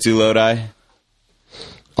Jiu-Jitsu Lodi.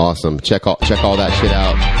 Awesome. Check all that shit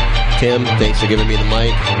out. Tim, thanks for giving me the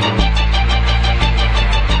mic.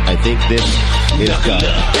 I think this is done.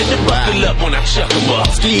 And they buckle up when I chuck them up.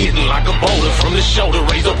 Hitting like a boulder from the shoulder,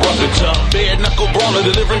 razor rough and tough. Bare knuckle brawler,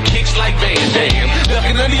 delivering kicks like Van Damme.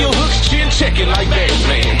 Ducking under your hooks, chin checking like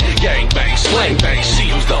Batman. Gang bang, slang bang,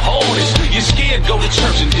 see who's the hardest. You scared, go to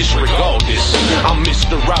church and disregard this. I'm Miss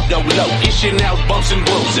the route YOLO, ishing out bumps and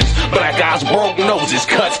bruises. Black eyes, broke noses,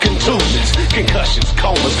 cuts, contusions, concussions,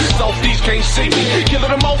 comas. Softies can't see me,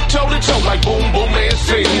 killing them all toe to toe like boom boom man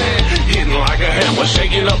see me. Hitting like a hammer,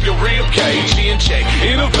 shaking up your rib cage. In check,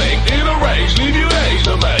 innovate, in a rage, leave you age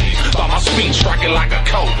amazed by my speed striking like a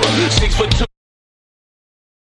cobra. 6'2".